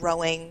this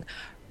growing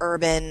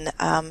urban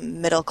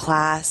middle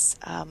class,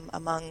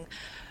 among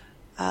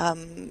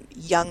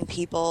young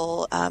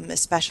people,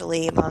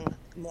 especially among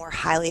more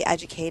highly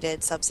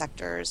educated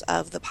subsectors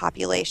of the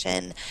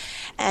population.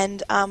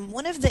 And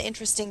one of the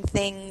interesting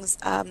things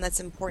that's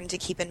important to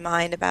keep in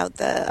mind about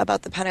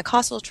the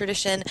Pentecostal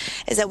tradition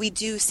is that we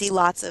do see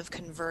lots of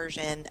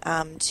conversion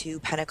to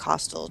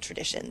Pentecostal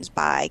traditions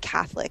by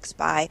Catholics,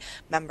 by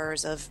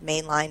members of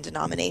mainline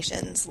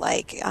denominations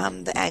like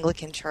the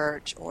Anglican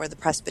Church or the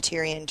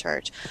Presbyterian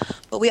Church.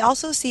 But we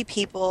also see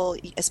people,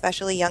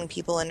 especially young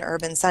people in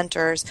urban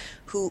centers,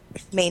 who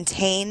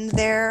maintain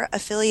their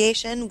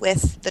affiliation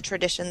with the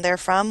tradition they're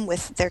from,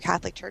 with their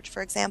Catholic Church,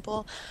 for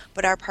example,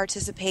 but are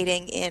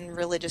participating in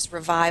religious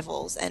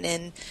revivals and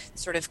in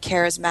sort of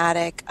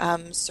charismatic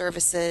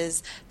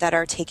services that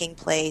are taking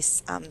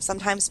place,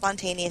 sometimes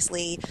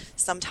spontaneously,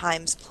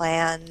 sometimes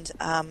planned,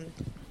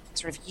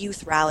 sort of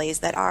youth rallies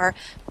that are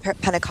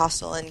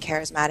Pentecostal and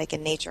charismatic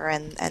in nature,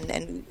 and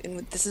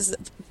this is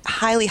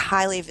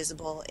highly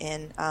visible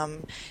in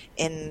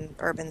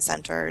urban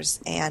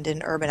centers and in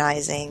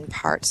urbanizing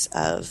parts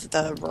of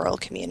the rural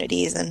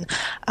communities, and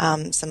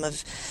some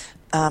of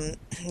you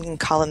can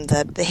call them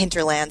the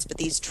hinterlands, but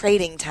these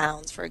trading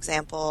towns, for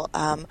example,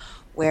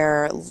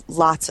 where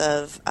lots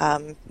of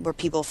where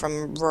people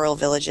from rural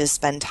villages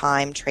spend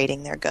time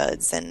trading their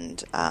goods,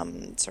 and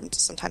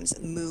sometimes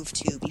move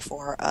to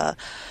before a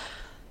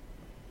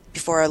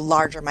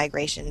larger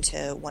migration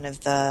to one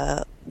of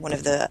the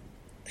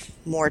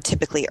more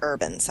typically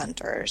urban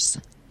centers.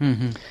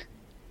 Mm-hmm.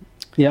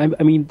 Yeah,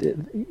 I mean,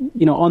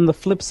 on the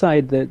flip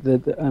side,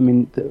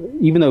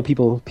 even though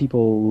people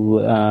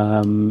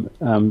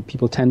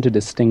tend to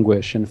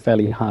distinguish in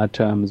fairly hard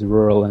terms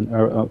rural and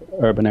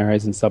urban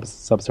areas in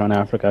sub-Saharan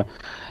Africa,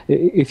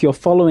 if you're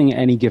following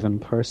any given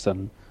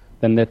person,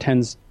 then there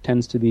tends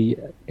to be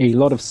a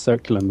lot of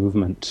circular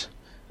movement,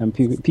 and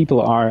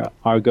people are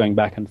going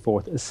back and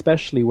forth,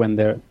 especially when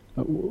they're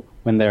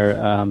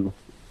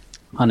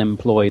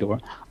unemployed or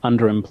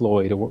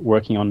underemployed or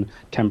working on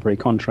temporary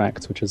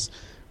contracts, which is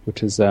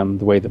the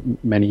way that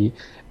many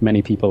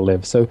people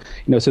live. So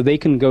so they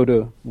can go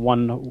to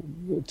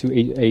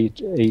a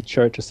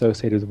church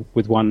associated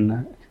with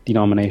one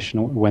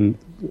denomination when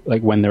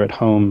they're at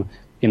home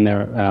in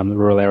their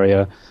rural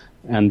area,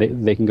 and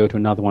they can go to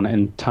another one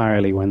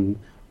entirely when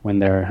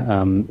they're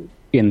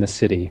in the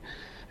city.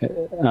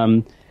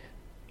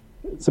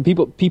 So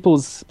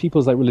people's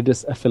like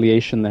religious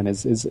affiliation then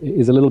is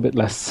a little bit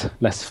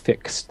less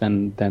fixed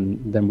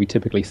than we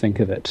typically think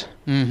of it.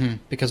 Mm-hmm.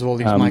 Because of all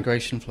these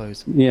migration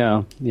flows.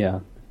 Yeah.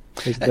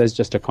 There's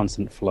just a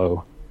constant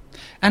flow.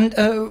 And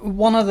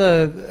one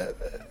other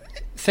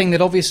thing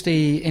that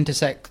obviously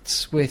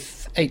intersects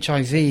with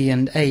HIV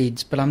and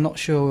AIDS, but I'm not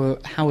sure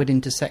how it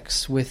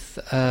intersects with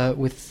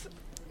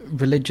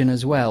religion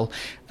as well.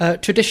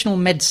 Traditional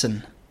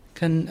medicine.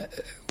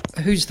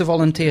 Who's the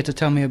volunteer to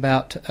tell me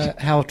about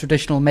how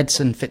traditional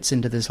medicine fits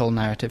into this whole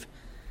narrative?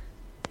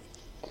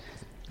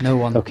 No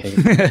one. Okay,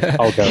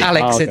 I'll go.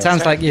 Alex, it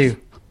sounds like you.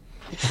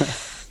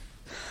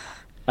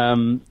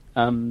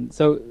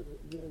 So,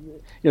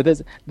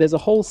 there's a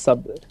whole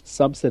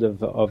subset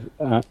of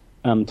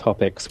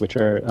topics which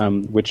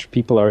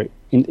people are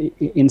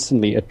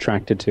instantly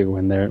attracted to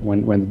when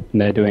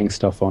they're doing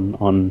stuff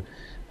on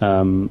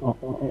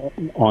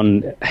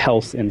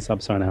health in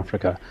sub-Saharan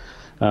Africa.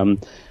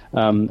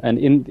 And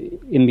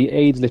in the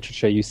AIDS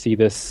literature, you see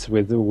this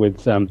with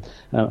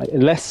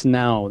less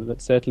now,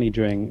 but certainly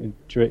during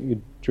the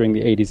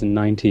 80s and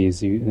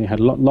 90s, you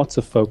had lots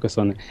of focus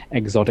on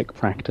exotic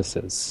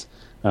practices,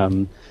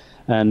 so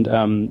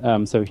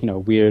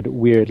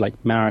weird like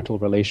marital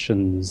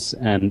relations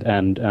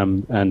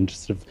and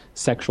sort of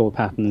sexual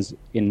patterns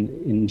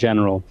in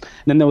general.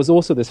 And then there was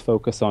also this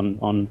focus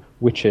on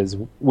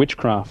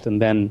witchcraft,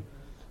 and then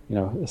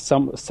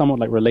somewhat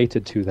like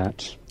related to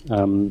that.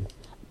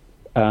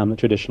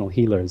 Traditional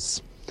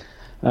healers.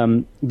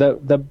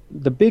 The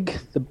big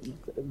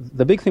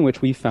thing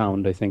which we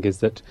found, I think, is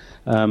that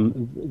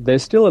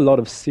there's still a lot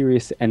of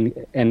serious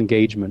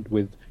engagement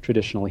with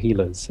traditional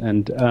healers,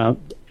 and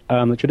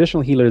the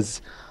traditional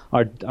healers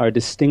are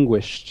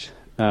distinguished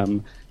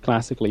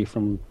classically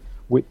from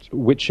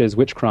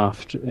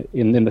witchcraft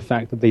in the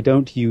fact that they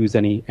don't use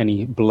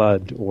any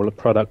blood or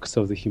products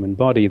of the human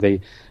body.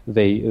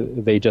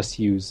 They just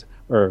use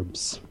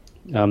herbs.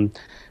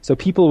 So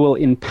people will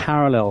in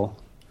parallel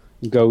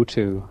go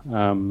to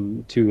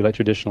like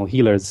traditional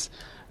healers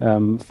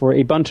for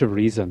a bunch of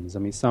reasons. I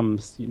mean,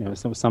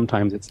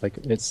 sometimes it's sort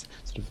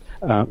of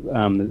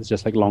it's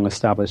just like long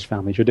established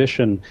family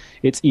tradition.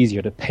 It's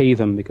easier to pay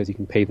them because you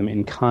can pay them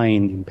in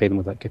kind. You can pay them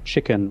with like a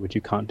chicken, which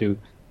you can't do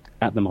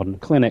at the modern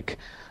clinic.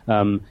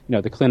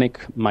 The clinic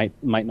might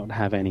not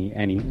have any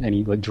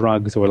like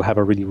drugs, or will have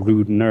a really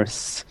rude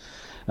nurse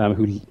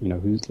who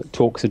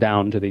talks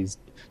down to these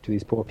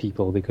poor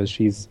people because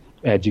she's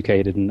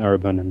educated and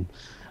urban,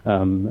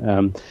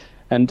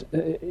 and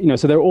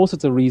so there are all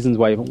sorts of reasons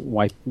why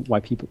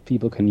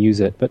people can use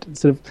it, but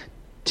sort of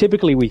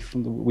typically we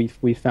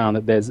found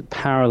that there's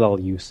parallel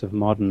use of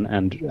modern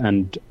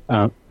and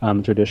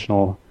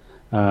traditional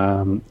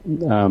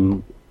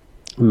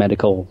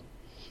medical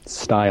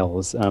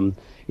styles.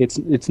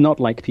 It's not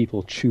like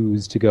people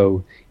choose to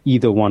go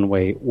either one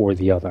way or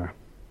the other.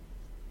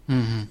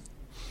 Mm-hmm.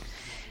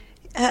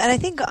 And I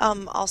think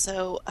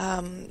also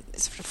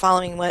sort of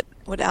following what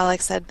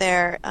Alex said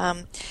there,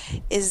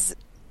 is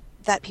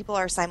that people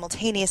are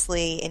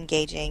simultaneously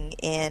engaging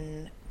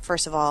in,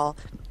 first of all,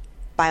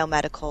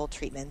 biomedical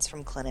treatments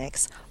from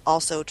clinics,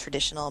 also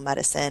traditional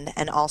medicine,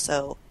 and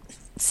also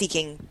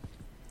seeking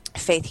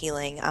faith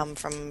healing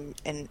from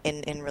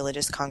in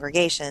religious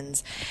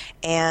congregations.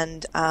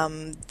 And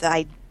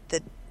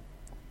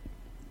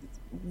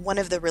one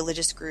of the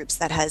religious groups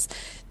that has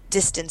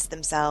distanced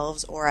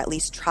themselves, or at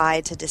least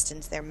tried to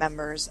distance their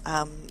members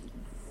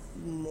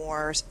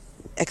more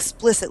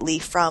explicitly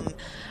from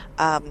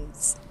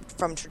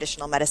from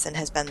traditional medicine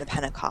has been the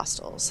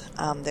Pentecostals.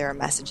 There are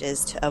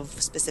messages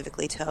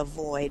specifically to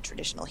avoid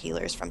traditional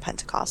healers from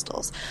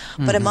Pentecostals.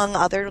 But among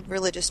other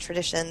religious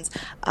traditions,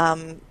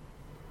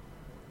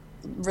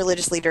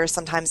 religious leaders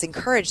sometimes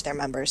encourage their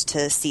members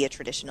to see a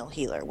traditional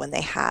healer when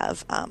they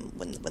have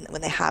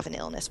when they have an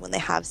illness, when they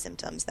have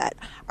symptoms that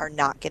are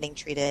not getting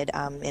treated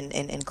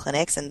in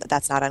clinics, and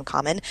that's not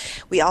uncommon.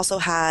 We also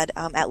had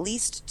at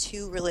least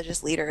 2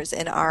 religious leaders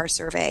in our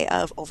survey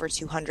of over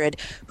 200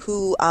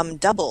 who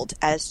doubled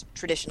as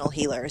traditional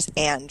healers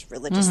and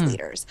religious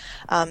leaders.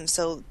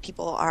 So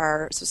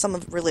some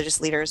of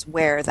religious leaders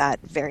wear that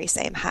very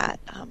same hat.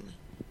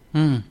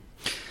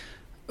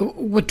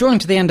 We're drawing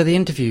to the end of the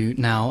interview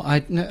now.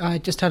 I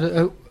just had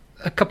a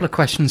couple of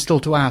questions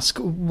still to ask,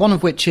 one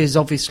of which is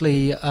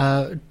obviously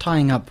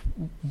tying up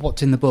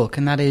what's in the book,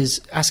 and that is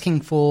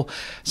asking for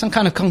some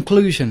kind of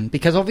conclusion,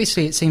 because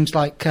obviously it seems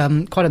like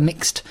quite a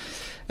mixed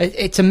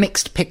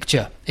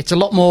picture. It's a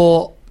lot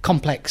more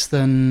complex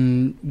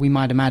than we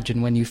might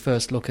imagine when you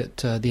first look at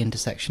the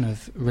intersection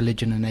of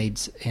religion and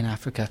AIDS in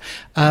Africa.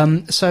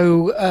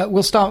 So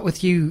we'll start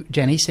with you,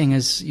 Jenny, seeing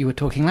as you were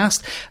talking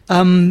last.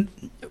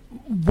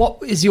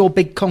 What is your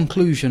big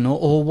conclusion,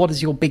 or what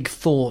is your big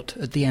thought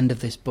at the end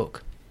of this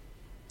book?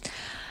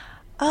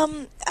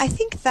 I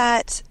think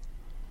that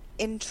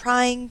in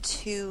trying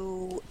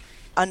to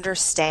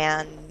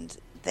understand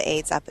the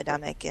AIDS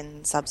epidemic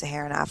in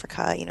sub-Saharan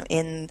Africa,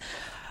 in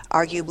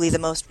arguably the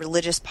most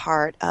religious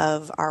part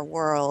of our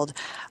world,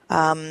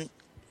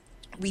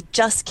 we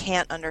just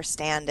can't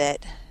understand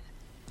it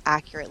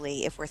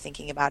accurately if we're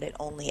thinking about it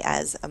only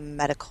as a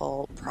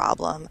medical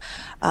problem,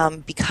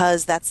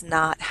 because that's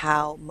not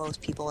how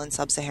most people in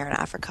sub-Saharan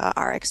Africa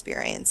are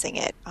experiencing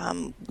it.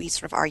 We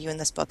sort of argue in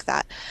this book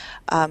that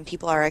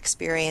people are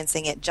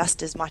experiencing it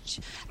just as much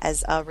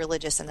as a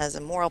religious and as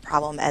a moral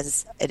problem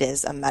as it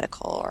is a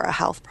medical or a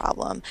health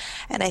problem.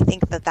 And I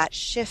think that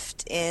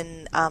shift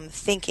in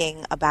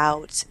thinking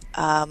about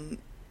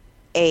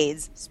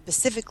AIDS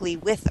specifically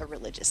with a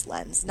religious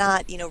lens,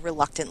 not,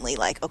 reluctantly,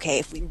 like, okay,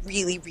 if we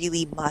really,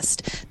 really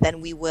must,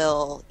 then we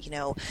will,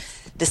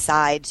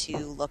 decide to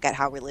look at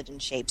how religion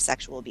shapes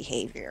sexual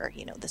behavior.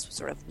 This was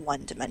sort of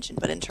one dimension.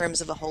 But in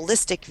terms of a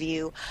holistic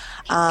view,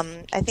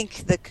 I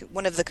think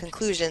one of the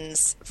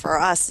conclusions for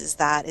us is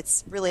that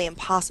it's really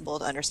impossible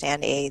to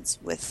understand AIDS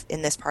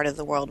in this part of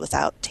the world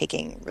without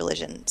taking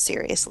religion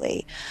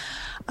seriously.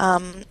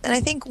 And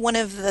I think one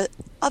of the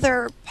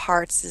other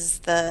parts is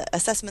the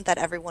assessment that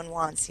everyone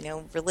wants.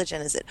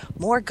 Religion, is it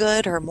more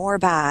good or more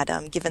bad?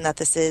 Given that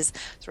this is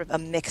sort of a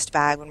mixed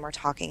bag when we're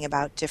talking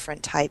about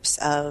different types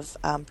of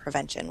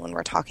prevention, when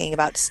we're talking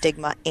about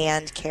stigma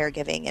and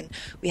caregiving, and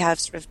we have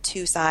sort of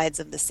 2 sides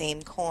of the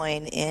same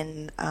coin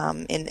in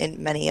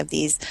many of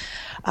these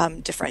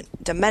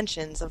different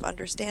dimensions of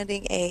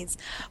understanding AIDS.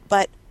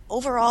 But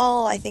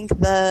overall, I think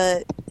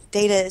the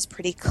data is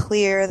pretty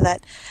clear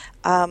that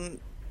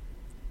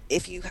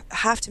if you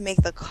have to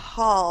make the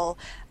call,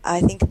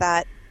 I think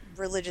that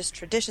religious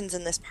traditions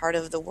in this part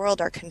of the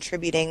world are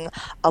contributing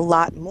a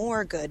lot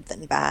more good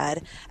than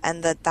bad,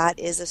 and that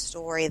is a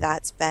story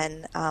that's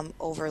been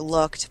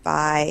overlooked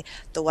by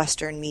the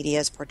Western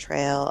media's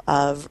portrayal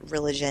of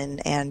religion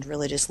and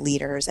religious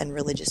leaders and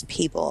religious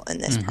people in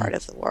this part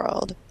of the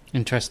world.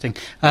 Interesting.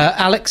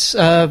 Alex,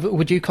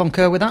 would you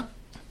concur with that?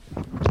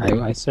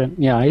 I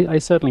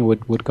certainly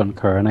would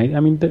concur, and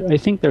I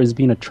think there's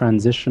been a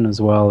transition as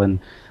well,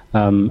 and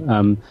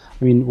one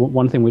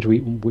thing which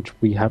we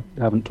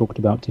haven't talked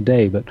about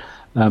today, but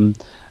I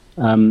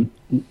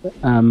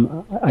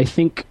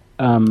think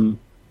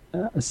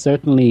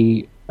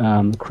certainly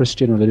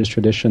Christian religious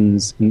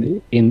traditions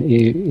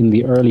in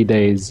the early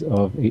days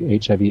of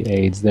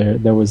HIV/AIDS,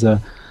 there were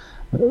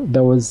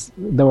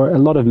a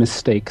lot of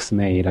mistakes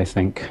made, I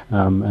think,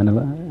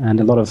 and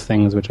a lot of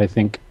things which I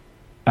think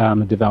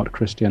devout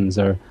Christians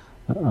are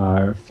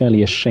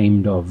fairly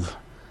ashamed of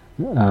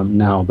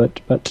now.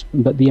 But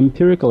the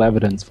empirical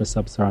evidence for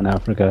sub-Saharan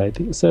Africa, I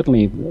think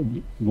certainly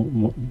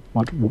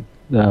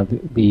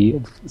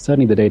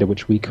certainly the data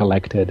which we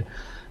collected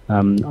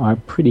are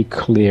pretty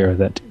clear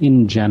that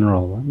in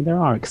general, there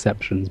are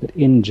exceptions, but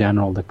in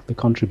general the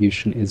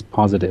contribution is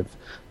positive,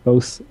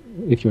 both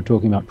if you're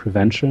talking about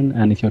prevention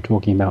and if you're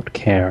talking about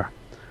care.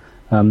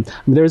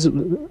 There's,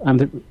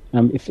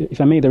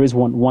 if I may, there is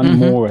one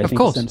more. I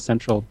think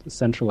central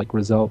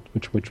result,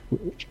 which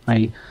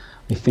I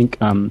think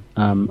I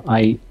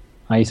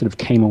sort of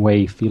came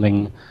away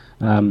feeling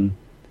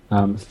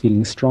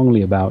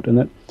strongly about, and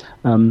that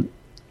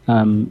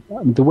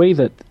the way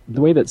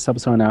that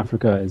sub-Saharan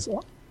Africa is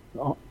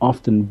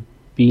often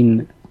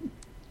been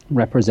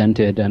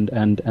represented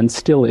and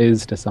still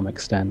is to some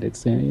extent,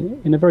 it's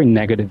in a very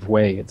negative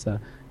way. It's a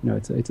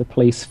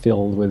place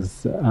filled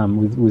with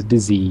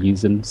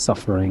disease and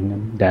suffering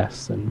and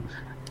death,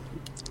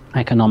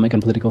 economic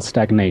and political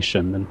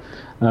stagnation,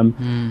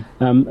 and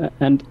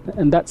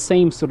that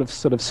same sort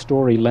of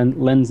story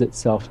lends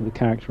itself to the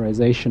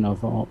characterization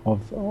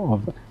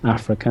of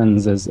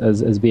Africans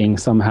as being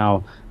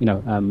somehow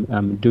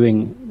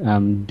doing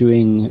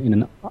in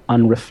an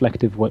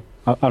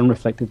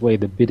unreflective way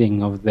the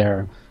bidding of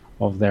their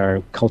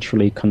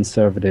culturally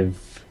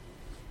conservative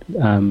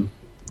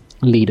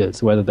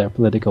leaders, whether they're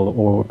political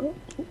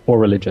or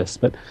religious.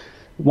 But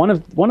one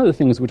of the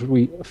things which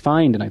we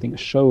find, and I think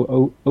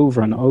show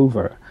over and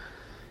over,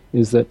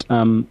 is that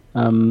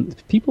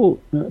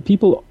people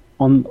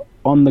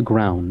on the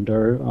ground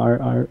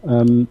are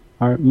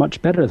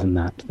much better than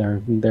that.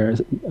 They're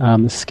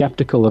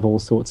skeptical of all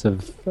sorts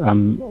of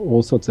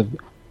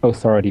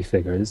authority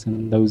figures,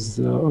 and those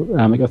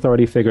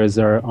authority figures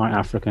are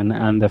African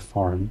and they're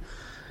foreign.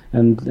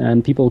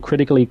 And people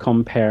critically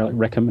compare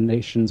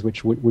recommendations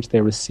which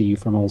they receive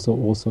from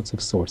all sorts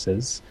of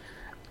sources,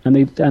 and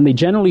they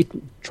generally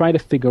try to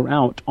figure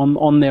out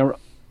on their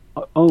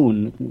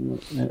own,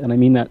 and I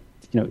mean that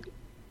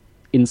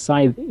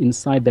inside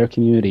their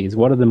communities,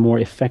 what are the more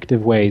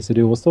effective ways to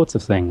do all sorts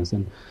of things.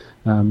 And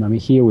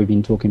here we've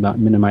been talking about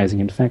minimizing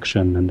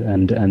infection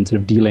and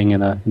sort of dealing in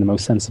the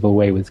most sensible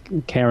way with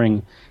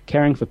caring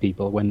for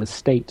people when the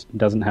state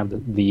doesn't have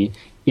the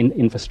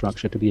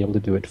infrastructure to be able to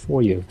do it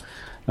for you.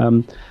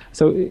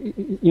 So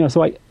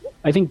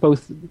I think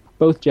both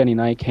Jenny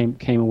and I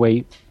came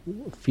away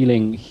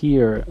feeling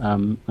here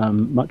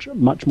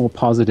much more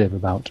positive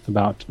about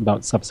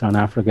sub-Saharan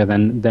Africa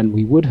than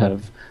we would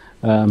have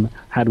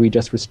had we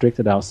just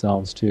restricted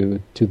ourselves to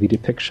the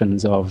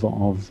depictions of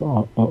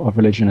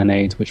religion and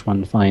AIDS which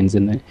one finds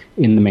in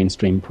the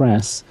mainstream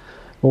press,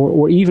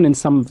 or even in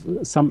some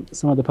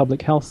of the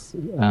public health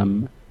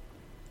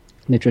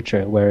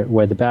literature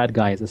where the bad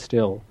guys are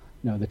still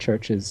the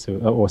churches,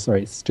 still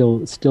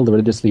the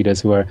religious leaders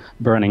who are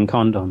burning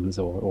condoms,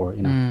 so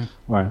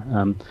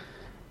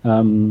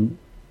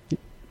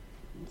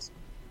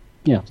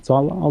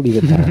I'll leave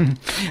it there.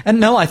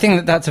 And no, I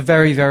think that's a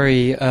very,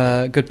 very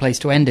good place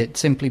to end it,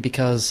 simply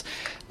because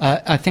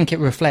I think it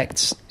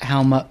reflects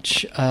how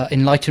much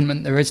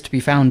enlightenment there is to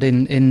be found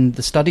in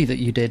the study that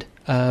you did.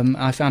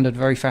 I found it a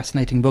very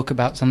fascinating book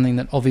about something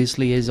that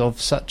obviously is of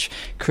such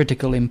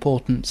critical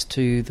importance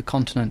to the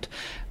continent,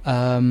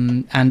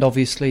 and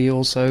obviously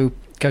also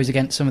goes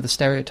against some of the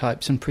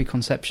stereotypes and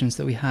preconceptions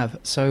that we have.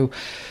 So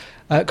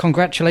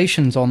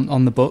congratulations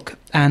on the book.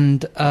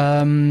 And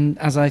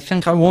as I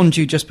think I warned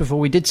you just before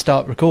we did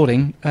start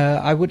recording,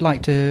 I would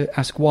like to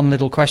ask one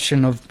little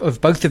question of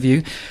both of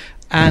you.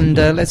 And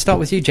let's start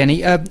with you,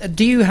 Jenny.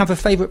 Do you have a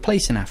favourite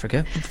place in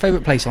Africa? A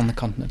favourite place on the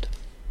continent?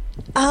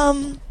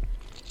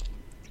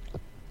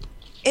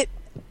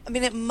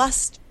 It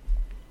must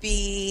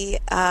be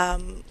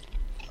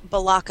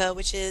Balaka,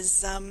 which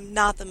is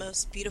not the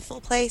most beautiful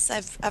place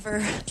I've ever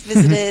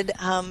visited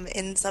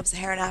in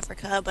sub-Saharan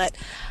Africa, but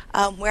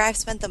where I've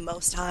spent the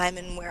most time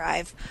and where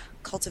I've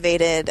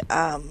cultivated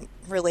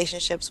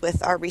relationships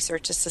with our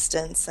research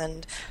assistants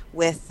and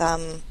with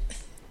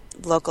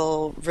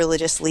local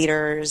religious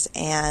leaders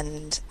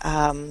and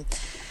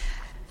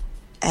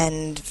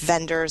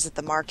vendors at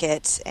the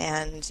market,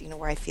 and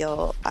where I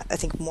feel, I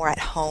think, more at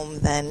home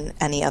than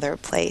any other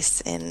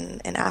place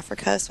in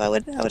Africa. So I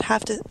would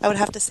have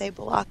to say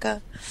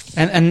Balaka.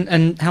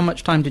 And how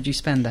much time did you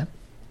spend there?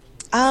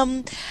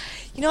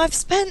 I've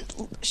spent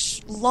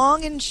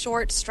long and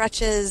short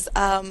stretches,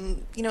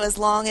 as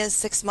long as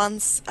 6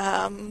 months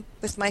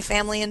with my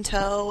family in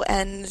tow,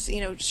 and,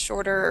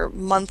 shorter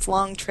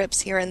month-long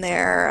trips here and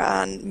there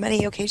on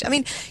many occasions. I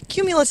mean,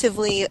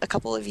 cumulatively a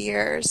couple of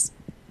years.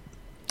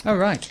 Oh,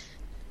 right.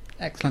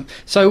 Excellent.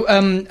 So,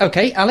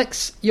 okay,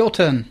 Alex, your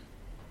turn.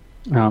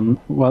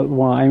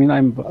 Well, I mean,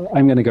 I'm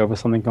going to go for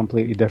something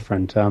completely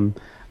different. I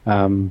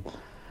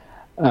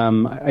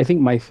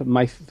think my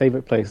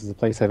favorite place is a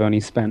place I've only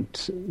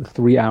spent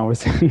 3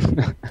 hours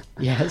in.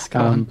 Yes, go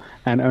on.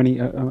 And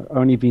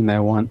only been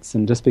there once,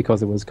 and just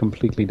because it was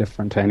completely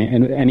different to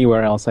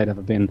anywhere else I'd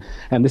ever been.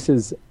 And this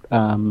is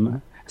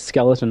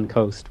Skeleton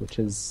Coast, which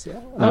is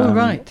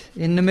right,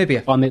 in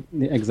Namibia.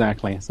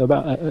 Exactly. So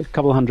about a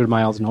couple hundred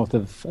miles north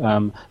of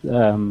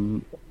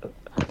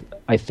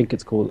I think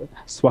it's called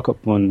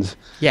Swakopmund.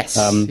 Yes,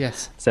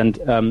 yes.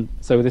 And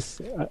so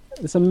this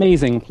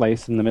amazing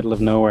place in the middle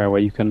of nowhere where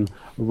you can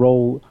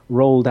roll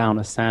down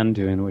a sand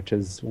dune, which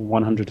is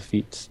 100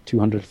 feet,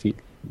 200 feet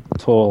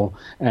tall,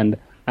 and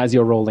as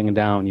you're rolling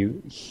down,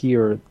 you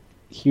hear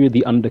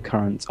the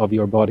undercurrents of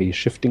your body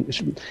shifting the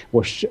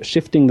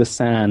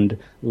sand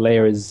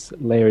layers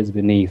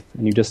beneath,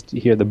 and you just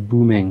hear the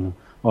booming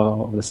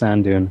of the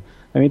sand dune.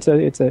 I mean,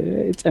 it's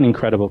an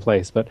incredible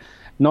place, but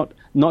not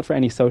for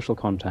any social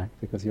contact,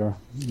 because you're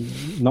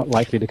not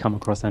likely to come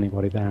across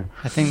anybody there.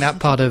 I think that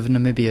part of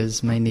Namibia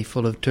is mainly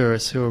full of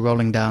tourists who are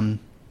rolling down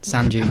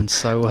sand dunes.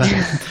 So,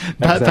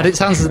 but it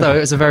sounds as though it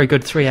was a very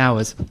good 3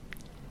 hours.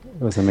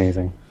 It was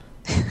amazing.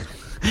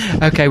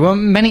 Okay, well,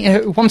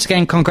 once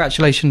again,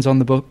 congratulations on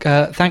the book.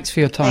 Thanks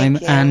for your time,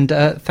 and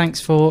thanks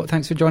for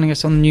joining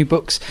us on the New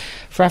Books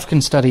for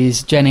African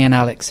Studies, Jenny and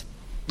Alex.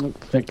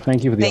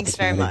 Thank you for the Thanks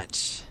very opportunity.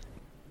 much.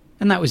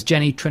 And that was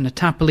Jenny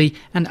Trinatapoli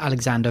and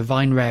Alexander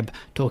Weinreb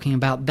talking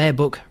about their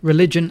book,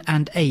 Religion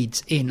and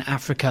AIDS in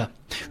Africa.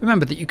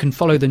 Remember that you can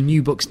follow the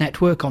New Books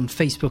Network on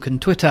Facebook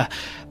and Twitter.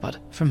 But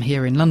from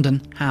here in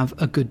London, have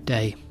a good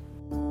day.